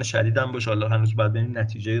ممکنه شدید هم باشه، حالا هنوز باید ببینیم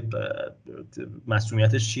نتیجه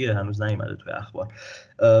مصونیتش چیه، هنوز نیومده توی اخبار،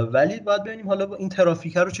 ولی باید ببینیم حالا این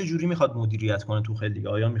ترافیک رو چه جوری میخواد مدیریت کنه تو خیلی،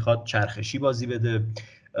 آیا میخواد چرخشی بازی بده،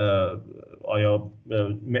 آیا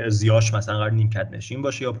زیاش مثلا قرار نیمکت نشین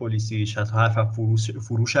باشه یا پلیسیش، حتی حرف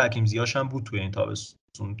فروش حکیم زیاش هم بود توی این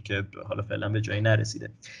تابستون که حالا فعلا به جایی نرسیده،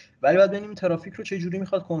 ولی باید ببینیم ترافیک رو چه جوری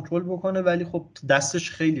میخواد کنترل بکنه. ولی خب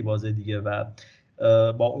دستش خیلی بازه دیگه و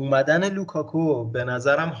با اومدن لوکاکو به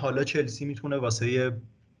نظرم حالا چلسی میتونه واسه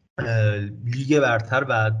لیگ برتر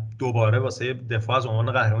و دوباره واسه دفاع از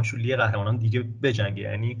عنوان قهرمانش لیگ قهرمانان دیگه بجنگه.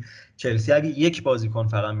 یعنی چلسی اگه یک بازیکن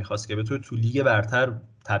فقط می‌خواست که بتونه تو لیگ برتر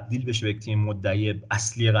تبدیل بشه به تیم مدعی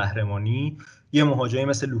اصلی قهرمانی، یه مهاجمی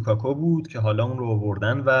مثل لوکاکو بود که حالا اون رو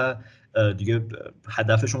آوردن و دیگه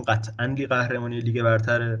هدفشون قطعاً لیگ قهرمانی لیگ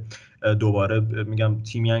برتر. دوباره میگم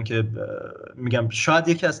تیمیان که میگم شاید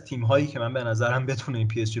یکی از تیم‌هایی که من به نظرم بتونه این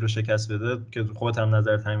پی اس جی رو شکست بده که خودت هم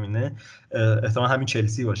نظرت همینه، احتمال همین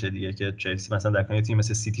چلسی باشه دیگه، که چلسی مثلا در کنار تیم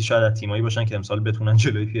مثل سیتی شاید از تیمایی باشن که امسال بتونن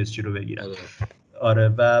جلوی پی اس جی رو بگیرن. آره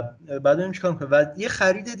و بعد ببینیم چیکار می‌کنه. و یه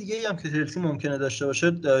خرید دیگه‌ای هم که چلسی ممکنه داشته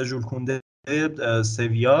باشه ژول کونده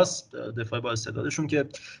سویاس، دفاع با استعدادشون که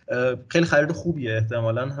خیلی خرید خوبیه،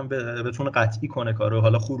 احتمالاً هم بتونه قطعی کنه کارو.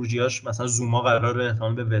 حالا خروجیاش مثلا زوما قراره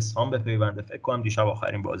احتمال به وست هام بپیونده، فکر کنم دیشب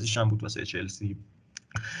آخرین بازیش هم بود واسه چلسی،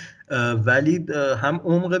 ولی هم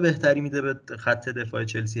عمق بهتری میده به خط دفاع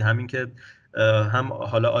چلسی، همین که هم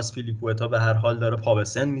حالا آسپیلیکوئتا به هر حال داره پا به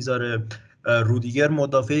سن میذاره، رودیگر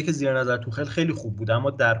مدافعی که زیر نظر توخل خیلی خوب بود اما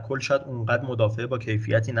در کل شاید اونقدر مدافع با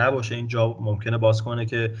کیفیتی نباشه، اینجا ممکنه باز کنه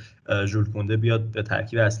که ژول کونده بیاد به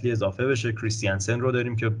ترکیب اصلی اضافه بشه. کریستیانسن رو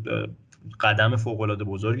داریم که قدم فوق العاده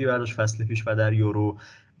بزرگی برداشت فصل پیش و در یورو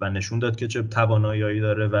و نشون داد که چه توانایی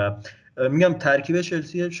داره و میگم ترکیب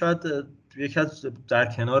چلسی شاید یکی از در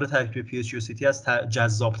کنار ترکیب پی اس جی و سیتی از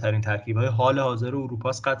جذاب ترین ترکیب‌های حال حاضر اروپا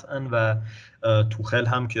است قطعاً و توخل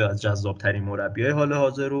هم که از جذاب ترین مربیای حال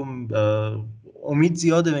حاضر و امید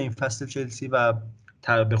زیاده به این فصل چلسی و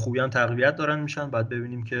به خوبی هم تقویت دارن میشن. بعد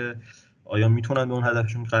ببینیم که آیا میتونن به اون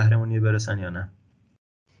هدفشون قهرمانی برسن یا نه.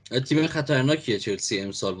 تیم خطرناکیه چلسی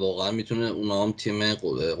امسال، واقعا میتونه اونا هم تیم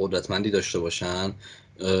قدرتمندی داشته باشن.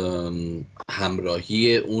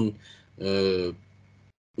 همراهی اون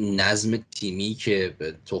نظم تیمی که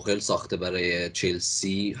توخل ساخته برای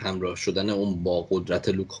چلسی، همراه شدن اون با قدرت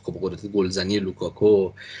لوکاکو، با قدرت گلزنی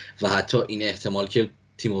لوکاکو و حتی این احتمال که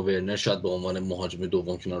تیمو ورنر شاید به عنوان مهاجم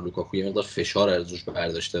دوم کنار لوکاکو یه مقدار فشار از روش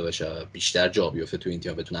برداشته باشه و بیشتر جا بیفته تو این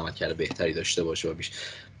تیم، بتونه عملکرد بهتری داشته باشه و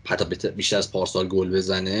حتی بیشتر از پارسال گل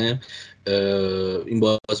بزنه. این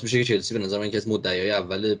باعث میشه که چلسی به نظر من یکی از مدعیای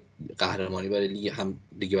اول قهرمانی برای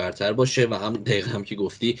لیگ برتر باشه و هم دقیقاً هم که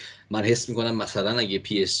گفتی من حس میکنم مثلا اگه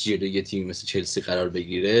پی اس جی یه تیم مثل چلسی قرار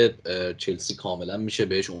بگیره، چلسی کاملا میشه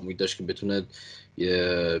بهش امید داشت که بتونه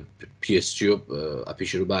پی اس جی رو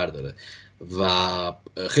پیش رو برداره و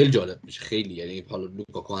خیلی جالب میشه، خیلی. یعنی حالا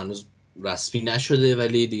لوکاکو هنوز رسمی نشده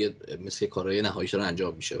ولی دیگه مثل کارهای نهاییش داره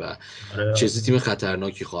انجام میشه و چلسی تیم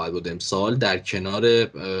خطرناکی خواهد بود امسال در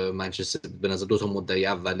کنار منچستر. به نظر دو تا مدعی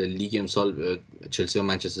اول لیگ امسال چلسی و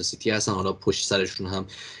منچستر سیتی هستن، حالا پشت سرشون هم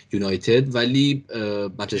یونایتد، ولی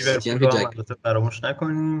منچستر سیتی هم که فراموش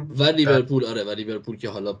نکنیم و لیورپول. آره، و لیورپول که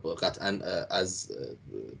حالا قطعا از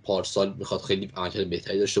پارسال میخواد خیلی عملکرد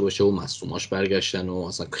بهتری داشته باشه و مصدوماش برگشتن و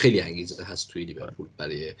اصلا خیلی انگیزه هست توی لیورپول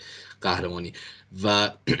برای قهرمانی.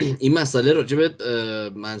 و این مسئله راجع به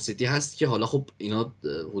من سیتی هست که حالا خب اینا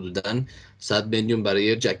حدوداً 100 میلیون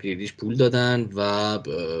برای جک گریلیش پول دادن و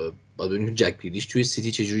باید ببینیم جک گریلیش توی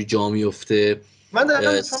سیتی چجوری جا میفته. من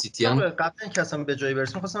دقیقاً سیتی هم قبل اینکه اصلا به جای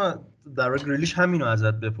برسیم خواستم در مورد گریلیش همینو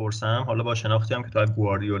ازت بپرسم، حالا با شناختی هم که تو از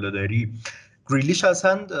گواردیولا داری، گریلیش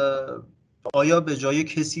اصلا آیا به جای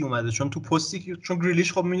کسی اومده؟ چون تو پستی، چون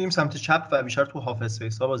گریلیش خب می‌بینیم سمت چپ و بیشتر تو هاف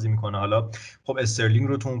اسپیس ها بازی میکنه، حالا خب استرلینگ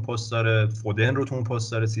رو تو اون پست داره، فودن رو تو اون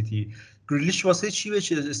پست داره سیتی. گریلیش واسه چی به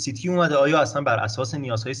سیتی اومده؟ آیا اصلا بر اساس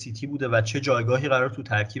نیازهای سیتی بوده و چه جایگاهی قرار تو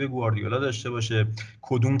ترکیب گواردیولا داشته باشه؟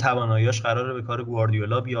 کدوم تواناییاش قراره به کار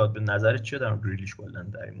گواردیولا بیاد؟ به نظرت چیه در گریلیش کلا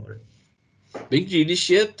در این مورد؟ به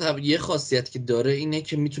گریلیش یه خاصیت که داره اینه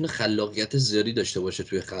که میتونه خلاقیت زیادی داشته باشه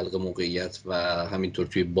توی خلق موقعیت و همینطور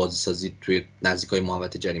توی بازیسازی توی نزدیکای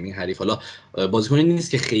محوطه جریمه حریف. حالا بازیکنی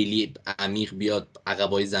نیست که خیلی عمیق بیاد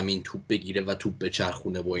عقبای زمین توپ بگیره و توپ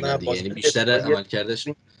بچرخونه و اینا دیگه، یعنی بیشتر عملکردش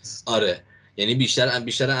آره، یعنی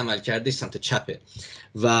بیشتر عملکردش سمت چپه.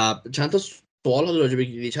 و چند تا سوال حالا راجع به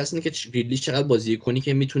گریلیش هست، اینه که گریلیش چقدر بازیکنی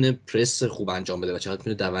که میتونه پرس خوب انجام بده و چقدر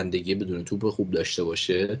میتونه دوندگی بدون توپ خوب داشته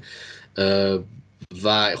باشه.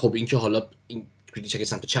 و خب اینکه حالا این گریلیش که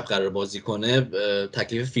سمت چپ قرار بازی کنه،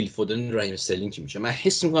 تکلیف فیل فودن، رحیم استرلینگ چی میشه؟ من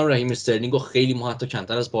حس میکنم رحیم استرلینگ رو خیلی ما حتی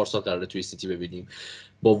کمتر از پارسال قراره توی سیتی ببینیم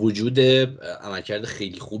با وجود عملکرد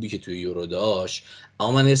خیلی خوبی که توی یورو داشت.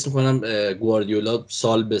 اما من حس میکنم گواردیولا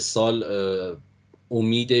سال به سال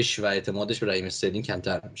امیدش و اعتمادش به رحیم استرلینگ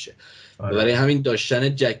کمتر میشه. برای همین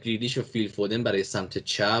داشتن جک گریلیش و فیل فودن برای سمت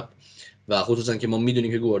چپ و خصوصا که ما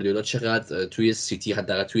میدونیم که گواردیولا چقدر توی سیتی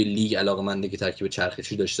حداقل توی لیگ علاقه‌منده که ترکیب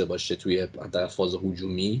چرخشی داشته باشه توی حداقل فاز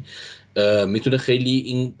هجومی، میتونه خیلی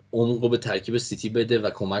این عمق رو به ترکیب سیتی بده و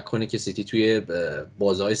کمک کنه که سیتی توی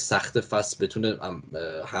بازی‌های سخت فصل بتونه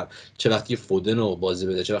چه وقتی فودن رو بازی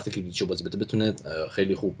بده چه وقتی گریلیش رو بازی بده بتونه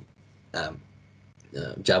خیلی خوب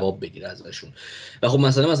جواب بگیره ازشون. و خب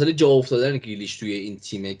مسئله جا افتادن گریلیش توی این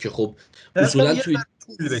تیمه که خب اصولا توی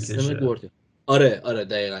سیستم گواردیولا آره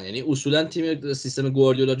دقیقاً، یعنی اصولا تیم سیستم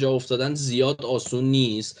گواردیولا جا افتادن زیاد آسون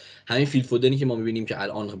نیست. همین فیل فودنی که ما می‌بینیم که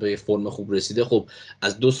الان به فرم خوب رسیده، خب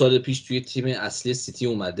از 2 سال پیش توی تیم اصلی سیتی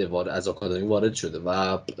اومده، از آکادمی وارد شده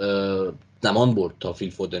و زمان برد تا فیل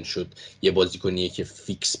فودن شد یه بازیکنیه که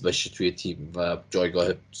فیکس باشه توی تیم و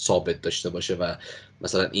جایگاه ثابت داشته باشه و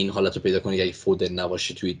مثلا این حالت رو پیدا کنه اگه فودن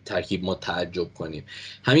نباشه توی ترکیب ما تعجب کنیم.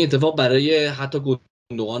 همین اتفاق برای حتی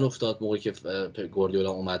گوندوغان افتاد موقعی که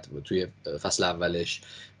گواردیولا اومد توی فصل اولش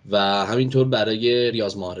و همینطور برای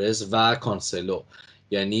ریاض محرز و کانسلو.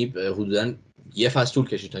 یعنی حدوداً یه فصل طول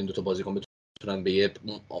کشید تا این دوتا بازیکن بتونن به یه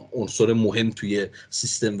عنصر مهم توی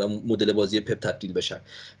سیستم و مدل بازی پپ تبدیل بشن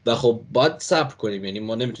و خب باید صبر کنیم. یعنی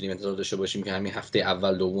ما نمیتونیم انتظار داشته باشیم که همین هفته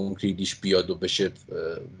اول دوم گریلیش بیاد و بشه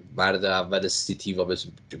مرد اول سیتی و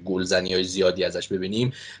گلزنی‌های زیادی ازش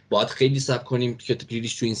ببینیم. باید خیلی صبر کنیم که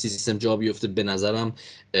گریلیش توی این سیستم جا بیفته. به نظرم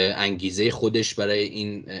انگیزه خودش برای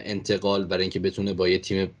این انتقال، برای اینکه بتونه با یه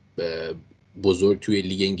تیم بزرگ توی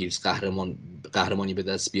لیگ انگلیس قهرمانی به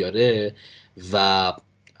دست بیاره و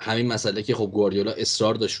همین مسئله که خب گواردیولا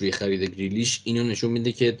اصرار داشت روی خرید گریلیش، اینو نشون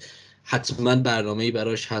میده که حتما برنامه‌ای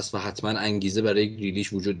براش هست و حتما انگیزه برای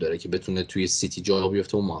گریلیش وجود داره که بتونه توی سیتی جا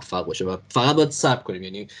بیفته و موفق باشه و فقط باید صبر کنیم.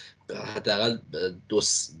 یعنی حداقل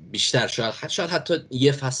بیشتر شاید حتی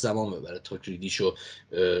یه فصل زمان ببره تا گریلیشو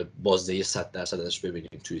بازدهی 100% ازش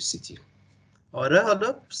ببینیم توی سیتی. آره،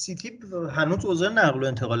 حالا سیتی هنوز اوضاع نقل و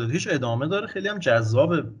انتقالاتیش ادامه داره، خیلی هم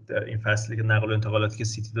جذاب این فصلی که نقل و انتقالاتی که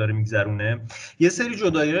سیتی داره میگذرونه. یه سری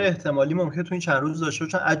جدایی‌های احتمالی ممکنه تو این چند روز داشته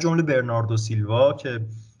باشن، از جمله برناردو سیلوا که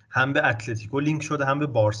هم به اتلتیکو لینک شده هم به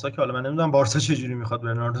بارسا، که حالا من نمیدونم بارسا چجوری میخواد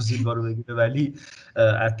برناردو سیلوا رو بگیره، ولی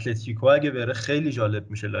اتلتیکو اگه بره خیلی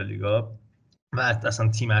جالب میشه لالیگا. و اصلا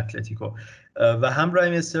تیم اتلتیکو و هم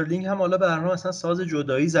رایم استرلینگ هم حالا به هر حال اصلا ساز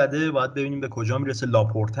جدایی زده، باید ببینیم به کجا میرسه.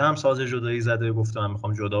 لاپورته هم ساز جدایی زده، گفته من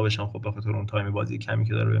میخوام جدا بشم، خب به خاطر اون تایم بازی کمی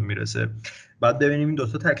که داره میرسه. بعد ببینیم این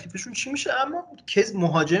دوتا تکلیفشون چی میشه. اما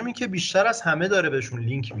مهاجمی که بیشتر از همه داره بهشون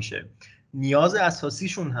لینک میشه، نیاز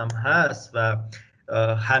اساسیشون هم هست و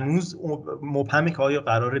هنوز مبهمه که آیا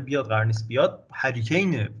قراره بیاد قرار نیست بیاد، هری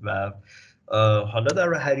کینه. و حالا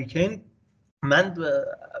در هری کین من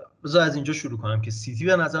بذار از اینجا شروع کنم که سیتی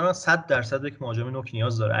به نظر من 100% یک مهاجم نوک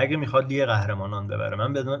نیاز داره اگه میخواد لیگ قهرمانان ببره.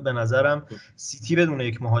 من به نظرم سیتی بدون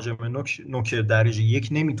یک مهاجم نوک درجه یک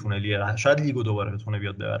نمیتونه شاید لیگو دوباره بتونه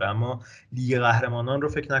بیاد ببره، اما لیگ قهرمانان رو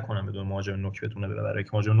فکر نکنم بدون مهاجم نوک بتونه ببره،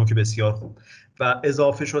 یک مهاجم نوک بسیار خوب. و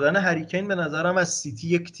اضافه شدن هری کین به نظرم از سیتی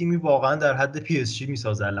یک تیمی واقعا در حد پی اس جی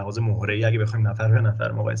میسازه لحاظ مهره‌ای اگه بخوایم نفر به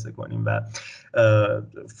نفر مقایسه کنیم. و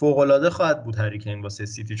فوق العاده خواهد بود هری کین واسه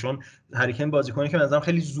سیتی، چون هری کین بازیکنی که مثلا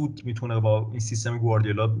خیلی زود میتونه با این سیستم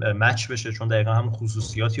گواردیولا مچ بشه، چون دقیقاً هم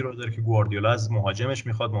خصوصیاتی رو داره که گواردیولا از مهاجمش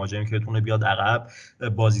میخواد، مهاجمی که بتونه بیاد عقب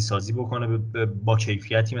بازی سازی بکنه با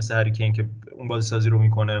کیفیتی مثل هری کین که اون بازی سازی رو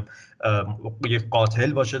میکنه، یک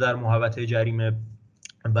قاتل باشه در محوطه جریمه.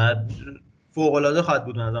 و فوق العاده خواهد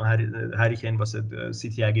بود مثلا هری کین واسه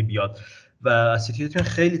سیتی اگه بیاد و سیتی تیم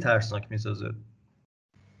خیلی ترسناک میسازه.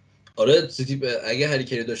 آره سیتی اگه هری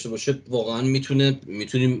کین داشته باشه واقعا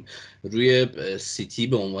میتونیم روی سیتی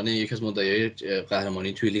به عنوان یکی از مدعیای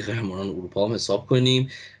قهرمانی توی لیگ قهرمانان اروپا هم حساب کنیم.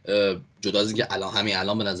 جدا از اینکه همین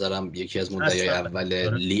الان به نظرم یکی از مدعیای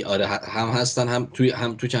اول آره هم هستن، هم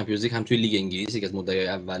توی چمپیونز لیگ هم توی لیگ انگلیس یکی از مدعیای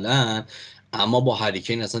اولن. اما با هری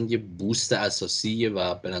کین اصلا یه بوست اساسیه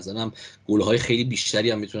و به نظرم گل‌های خیلی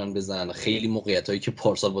بیشتری هم میتونن بزنن. خیلی موقعیتایی که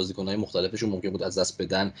پارسال بازیکن‌های مختلفشون ممکن بود از دست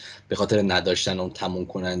بدن به خاطر نداشتن اون تموم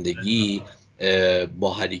کنندگی،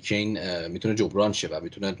 با هری کین میتونه جبران شه و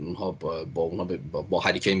میتونه اونها با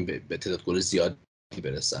هری کین به تعداد گل زیادی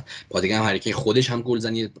برسن. دیگه هم هری کین خودش هم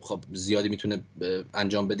گلزنی خب زیادی میتونه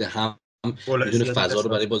انجام بده، هم میتونه فضا رو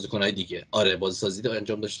برای بازیکن‌های دیگه بازیسازی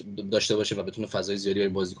انجام داشته باشه و بتونه فضای زیادی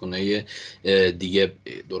برای بازیکن‌های دیگه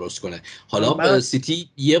درست کنه. حالا سیتی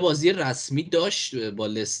یه بازی رسمی داشت با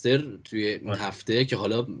لستر توی این هفته که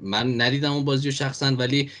حالا من ندیدم اون بازی رو شخصا،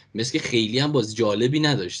 ولی مثل که خیلی هم بازی جالبی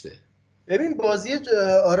نداشته. ببین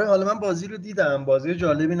آره حالا من بازی رو دیدم، بازی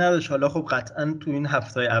جالبی نداشت. حالا خب قطعا تو این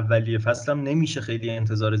هفته‌های اولیه فصلم نمیشه خیلی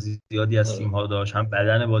انتظار زیادی از تیم‌ها داشت، هم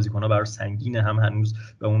بدن بازیکن‌ها برای سنگینه، هم هنوز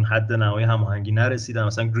به اون حد نهایی هماهنگی نرسیدن.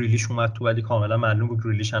 مثلا گریلیش اومد تو ولی کاملا معلوم بود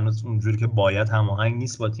گریلیش هنوز اونجوری که باید هماهنگ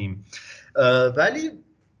نیست با تیم. ولی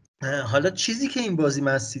حالا چیزی که این بازی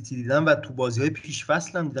من از سیتی دیدم و تو بازی‌های پیش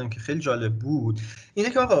فصل هم دیدم که خیلی جالب بود اینه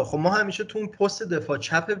که آقا خب ما همیشه تو اون پست دفاع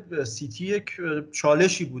چپ سیتی یک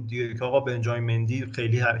چالشی بود دیگه که آقا بنجامین مندی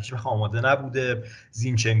خیلی هیچ وقت آماده نبوده،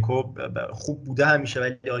 زینچنکو خوب بوده همیشه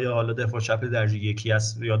ولی آیا حالا دفاع چپ درجه یکی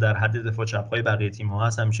است یا در حد دفاع چپ‌های بقیه تیم‌ها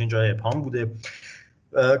هست، همیشه این جای ابهام بوده.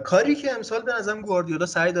 کاری که امسال به نظرم گواردیولا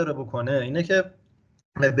سعی داره بکنه اینه که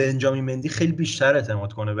بنجامین مندی خیلی بیشتر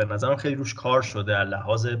اعتماد کنه. به نظرم خیلی روش کار شده،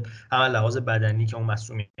 هم لحاظ بدنی که اون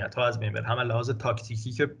مسئولیت‌ها از بین بره، هم لحاظ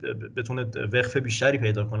تاکتیکی که بتونه وقف بیشتری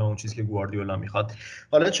پیدا کنه اون چیزی که گواردیولا میخواد.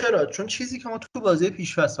 حالا چرا؟ چون چیزی که ما تو بازی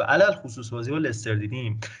پیش‌فصل و علل خصوص بازی با لستر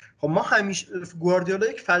دیدیم، خب ما همیشه گواردیولا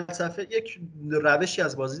یک فلسفه، یک روشی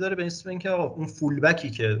از بازی داره به اسم اینکه آقا اون فول بکی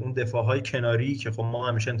که اون دفاع‌های کناری که خب ما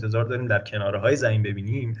همیشه انتظار داریم در کنارهای زمین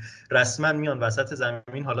ببینیم، رسما میان وسط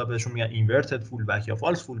زمین، حالا بهشون میگن اینورتد فول بک یا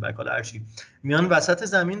فالس فول بک، حالا هر چی، میان وسط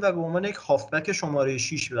زمین و به عنوان یک هافبک شماره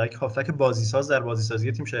 6 و یک هافبک بازیساز در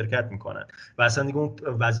بازیسازی تیم شرکت میکنن و اصلا دیگه اون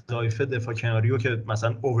وظایف دفاع کناری رو که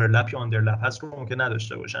مثلا اورلپ یا آندرلپ هست رو ممکن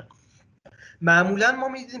نداشته باشن. معمولا ما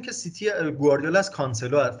می‌دیدیم که سیتی گواردیولا از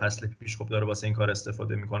کانسلو از فصل پیش خب داره واسه این کار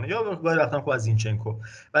استفاده میکنه، یا گاهی وقتا خب از زینچنکو،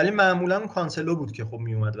 ولی معمولا کانسلو بود که خب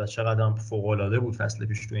میومد و چقدر هم فوق‌العاده بود فصل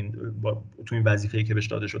پیش تو این وظیفه‌ای که بهش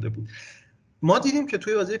داده شده بود. ما دیدیم که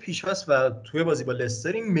توی بازی پیش‌فصل و توی بازی با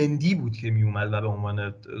لستر این مندی بود که میومد و به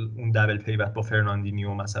عنوان اون دبل پیوت با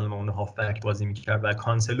فرناندینیو مثلا به اون هافبک بازی میکرد و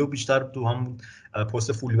کانسلو بیشتر تو هم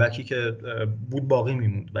پست فول بکی که بود باقی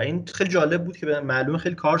میموند و این خیلی جالب بود که معلومه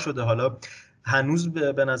خیلی کار شده. حالا هنوز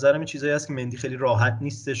به نظرم این چیزایی هست که مندی خیلی راحت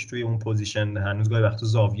نیستش توی اون پوزیشن، هنوز گاهی وقتا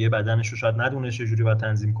زاویه بدنش رو شاید ندونه چجوری باید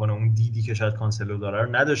تنظیم کنه، اون دیدی که شاید کانسلو داره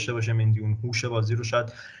رو نداشته باشه مندی، اون هوش بازی رو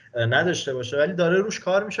شاید نداشته باشه، ولی داره روش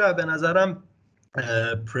کار میشه و به نظرم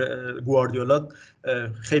گواردیولا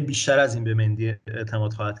خیلی بیشتر از این به مندی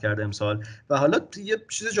اعتماد خواهد کرد امسال. و حالا یه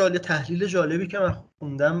چیز جالب، تحلیل جالبی که من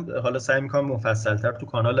خوندم، حالا سعی میکنم مفصل‌تر تو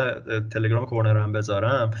کانال تلگرام کورنر هم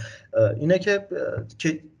بذارم، اینه که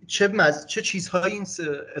چه چیزهایی این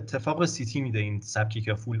اتفاق به سیتی میده، این سبکی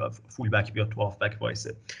که فول بک بیاد تو هافبک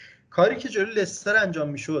وایسه. کاری که جلوی لستر انجام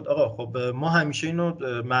میشد آقا، خب ما همیشه اینو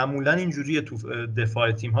معمولا اینجوریه تو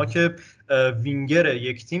دفاع تیم ها که وینگر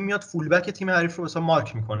یک تیم میاد فولبک تیم حریف رو مثلا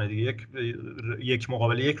مارک میکنه دیگه، یک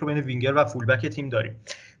مقابل یک رو بین وینگر و فولبک تیم داریم.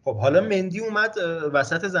 خب حالا مندی اومد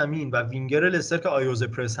وسط زمین و وینگر لستر که آیوز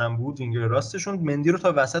پرس هم بود، وینگر راستشون، مندی رو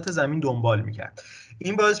تا وسط زمین دنبال میکرد.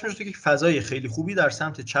 این باعث میشد که فضای خیلی خوبی در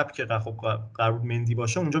سمت چپ که خب قرار بود مندی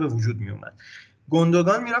باشه اونجا به وجود میومد.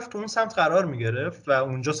 گوندوگان میرفت تو اون سمت قرار میگرفت و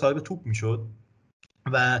اونجا صاحب توپ میشد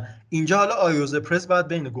و اینجا حالا آیوز پرس باید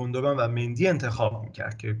بین گوندوگان و مندی انتخاب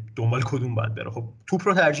میکرد که دنبال کدوم باید بره. خب توپ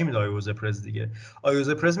رو ترجیح میداد آیوز پرس دیگه. آیوز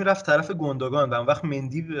پرس میرفت طرف گوندوگان و اون وقت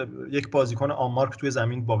مندی یک بازیکن آمارک توی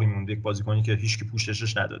زمین باقی مونده، یک بازیکنی که هیچکی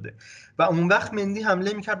پوششش نداده و اون وقت مندی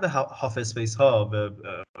حمله میکرد به هاف اسپیس ها، به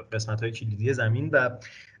قسمت های کلیدی زمین و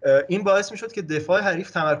این باعث میشد که دفاع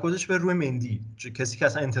حریف تمرکزش به روی مندی، کسی که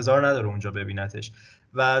اصلا انتظار نداره اونجا ببینتش.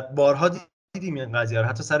 و بارها دیدیم این قضیه رو،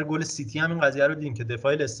 حتی سر گل سیتی هم این قضیه رو دیدیم که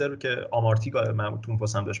دفاع لستر رو که آمارتی تون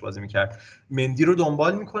پاس هم داشت بازی میکرد، مندی رو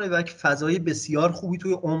دنبال میکنه و یک فضای بسیار خوبی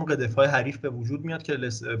توی عمق دفاع حریف به وجود میاد که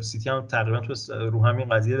سیتی هم تقریبا تو رو همین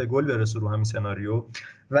قضیه به گل برسه، رو همین سناریو.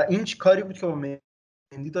 و این کاری بود که با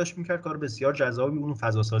مندی داشت میکرد، کار بسیار جذابی، اون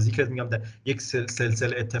فضا سازی که میگم یک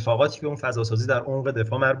سلسله اتفاقاتی به اون فضا سازی در عمق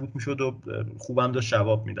دفاع مربوط میشد و خوبم داشت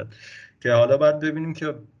جواب میداد. که حالا باید ببینیم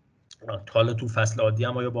که حالا تو فصل عادی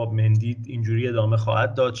هم آیا با مندی اینجوری ادامه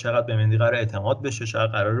خواهد داد، چقدر به مندی قرار اعتماد بشه،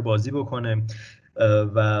 چقدر قرار بازی بکنه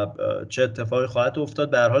و چه اتفاقی خواهد افتاد.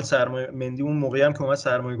 به هر حال سرمایه مندی اون موقعی هم که اومد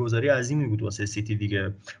سرمایه‌گذاری عظیمی بود واسه سیتی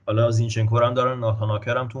دیگه. حالا زینچنکو هم دارن،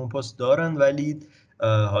 ناتاناکر هم تو اون پست دارن، ولی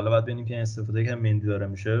حالا باید ببینیم که استفاده که مندی داره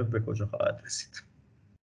میشه به کجا خواهد رسید.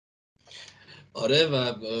 آره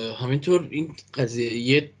و همینطور این قضیه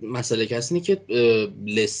یه مسئله که هست اینه که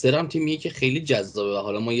لستر هم تیمیه که خیلی جذابه.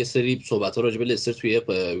 حالا ما یه سری صحبت‌ها راجع به لستر توی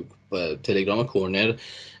تلگرام کورنر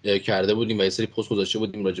کرده بودیم و یه سری پست گذاشته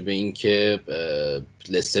بودیم راجع به این که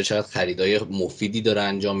لستر چقدر خریدای مفیدی داره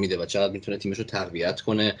انجام میده و چقدر میتونه تیمش رو تقویت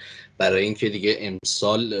کنه برای اینکه دیگه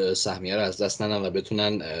امسال سهمیه رو از دست ندن و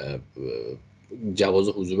بتونن جواز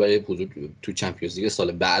حضور برای تو چمپیونز لیگ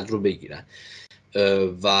سال بعد رو بگیرن.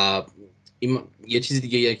 و این یه چیز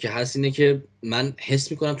دیگه که هست اینه که من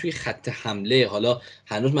حس میکنم توی خط حمله، حالا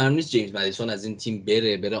هنوز معلوم نیست جیمز مدیسون از این تیم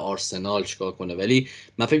بره آرسنال چیکار کنه، ولی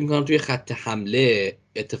من فکر میکنم توی خط حمله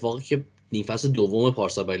اتفاقی که نیم فصل دوم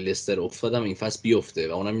پارسال برای لستر افتادم این فصل بیفته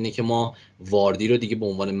و اونم اینه که ما واردی رو دیگه به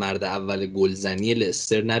عنوان مرد اول گلزنی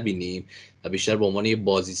لستر نبینیم و بیشتر به عنوان یه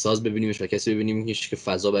بازیساز ببینیمش و کسی ببینیم که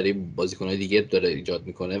فضا برای بازیکن‌های دیگه داره ایجاد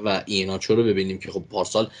میکنه و ایناچو رو ببینیم که خب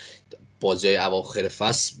پارسال بازی‌های اواخر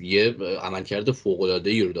فصل یه عملکرد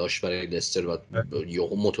فوق‌العاده‌ای رو داشت برای لستر و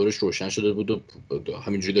یهو موتورش روشن شده بود و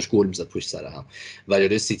همینجوری داشت گل می‌زد پشت سر هم و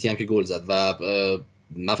جلوی سیتی هم که گل زد و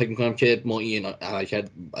من فکر می‌کنم که ما این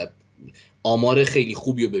عملکرد آمار خیلی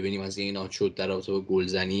خوبی رو ببینیم از ایناچو در رابطه با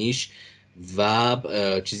گلزنیش. و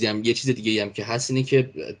یه چیز دیگه هم که هست اینه که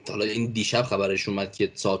حالا این دیشب خبرش اومد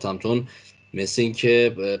که ساوثهامپتون مثل این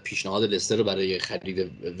که پیشنهاد لستر رو برای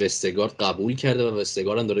خرید وستگارد قبول کرده و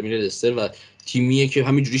وستگارد هم داره میره لستر و تیمیه که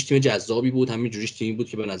همینجوریش تیم جذابی بود، همینجوریش تیمی بود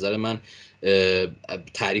که به نظر من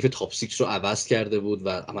تعریف تاپ 6 رو عوض کرده بود و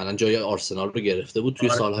عملا جای آرسنال رو گرفته بود توی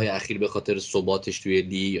سالهای اخیر به خاطر ثباتش توی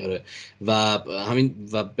لیگ و همین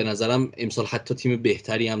و به نظرم امسال حتی تیم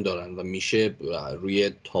بهتری هم دارن و میشه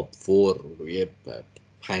روی تاپ 4 روی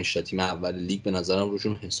 5 تا تیم اول لیگ به نظرم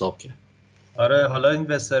روشون حساب کرد. آره حالا این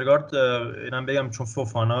وسترگارد اینم بگم چون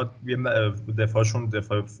فوفانا دفاعشون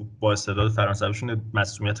دفاع با استعداد فرانسویشون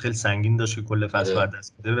مسئولیت خیلی سنگین داشت که کل فصل بعد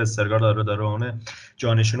دست میده. وسترگارد داره اون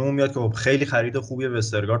جانشینو میاد که خیلی خرید خوبیه.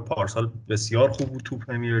 وسترگارد پارسال بسیار خوب بود تو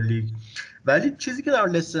پرمیر لیگ. ولی چیزی که در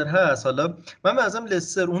لستر هست، حالا من به نظرم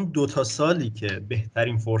لستر اون 2 تا سالی که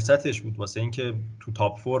بهترین فرصتش بود واسه اینکه تو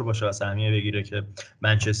تاپ 4 باشه و سهمیه بگیره که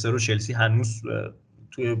منچستر و چلسی هنوز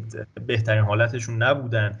توی بهترین حالتشون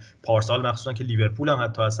نبودن، پارسال مخصوصا که لیورپول هم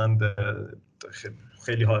حتی اصلا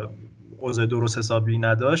خیلی اوضاع درست حسابی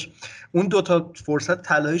نداشت، اون 2 تا فرصت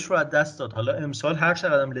طلاییش رو از دست داد. حالا امسال هر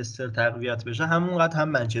چقدر لستر تقویت بشه همونقدر هم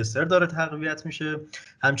منچستر داره تقویت میشه،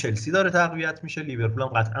 هم چلسی داره تقویت میشه، لیورپول هم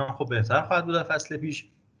قطعا خب بهتر خواهد بود از فصل پیش.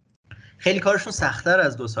 خیلی کارشون سخت‌تر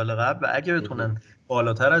از 2 سال قبل و اگه بتونن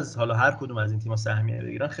بالاتر از حالا هر کدوم از این تیم‌ها سهمیه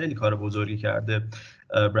بگیرن خیلی کار بزرگی کرده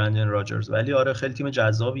برندن راجرز. ولی آره خیلی تیم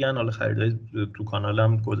جذابی ان. حالا خریدای تو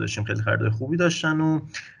کانالم گذاشتیم خیلی خریدای خوبی داشتن و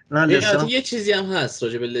یه چیزی هم هست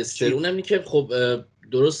راجع به لستر، اونم اینه که خب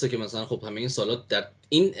درسته که مثلا خب همه این سالا در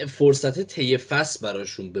این فرصت طی فصل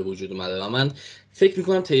براشون به وجود اومده و من فکر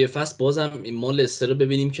میکنم طی فصل بازم ما لستر رو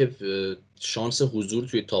ببینیم که شانس حضور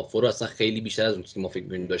توی تاپ فور اصلا خیلی بیشتر از اون چیزی که ما فکر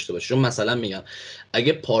می‌کنیم داشته باشه. چون مثلا میگم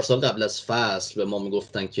اگه پارسال قبل از فصل به ما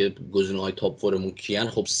میگفتن که گزینه‌های تاپ فورمون کیان،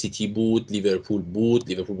 خب سیتی بود، لیورپول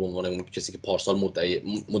به عنوان اون کسی که پارسال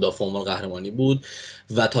مدافع عنوان قهرمانی بود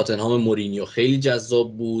و تاتنهام مورینیو خیلی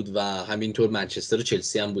جذاب بود و همینطور منچستر و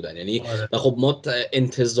چلسی هم بودن. یعنی و خب ما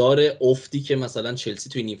انتظار افتی که مثلا چلسی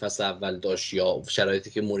توی نیم فصل اول داشت یا شرایطی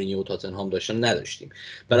که مورینیو و تاتنهام داشتن نداشتیم.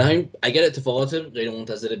 برای همین اگر اتفاقات غیر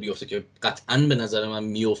منتظره بیفته که قطعاً به نظر من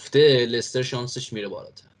میفته، لستر شانسش میره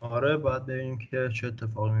بالاتر. آره باید ببینیم که چه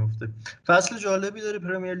اتفاقی میفته. فصل جالبی داره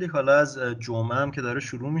پرمیر لیگ. حالا از جمعه هم که داره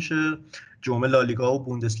شروع میشه، جمعه لالیگا و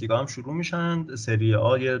بوندسلیگا هم شروع میشن، سری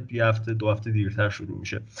آ یه هفته دو هفته دیرتر شروع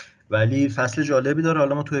میشه، ولی فصل جالبی داره.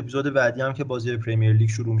 حالا ما تو اپیزود بعدی هم که بازی پرمیر لیگ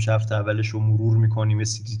شروع میشه هفته اولش رو مرور میکنیم،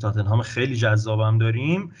 سیتی تاتنهام خیلی جذابم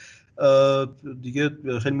داریم دیگه،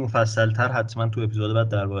 خیلی مفصل‌تر حتما تو اپیزود بعد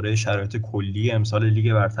درباره شرایط کلی امسال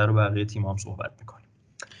لیگ برتر و بقیه تیم‌ها هم صحبت میکنیم.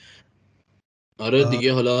 آره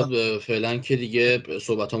دیگه حالا فعلا که دیگه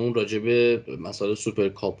صحبتامون راجع به مسائل سوپر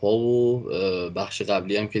کاپ ها و بخش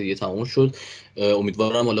قبلی هم که دیگه تموم شد.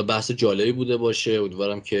 امیدوارم حالا بحث جالبی بوده باشه،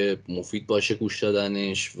 امیدوارم که مفید باشه گوش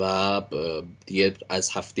دادنش و دیگه از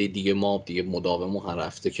هفته دیگه ما دیگه مداوم و هر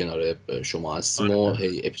هفته کنار شما هستیم و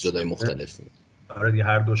اپیزودهای مختلفی. آره دیگه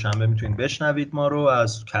هر دوشنبه میتونید بشنوید ما رو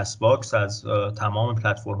از کست باکس، از تمام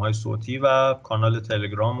پلتفرم‌های صوتی و کانال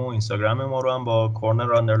تلگرام و اینستاگرام ما رو هم با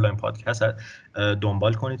کورنر آندرلاین پادکست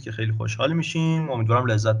دنبال کنید که خیلی خوشحال میشیم. امیدوارم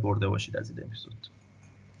لذت برده باشید از این اپیزود.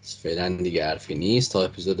 فعلا دیگه حرفی نیست، تا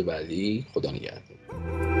اپیزود بعدی، خدا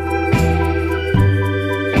نگهدار.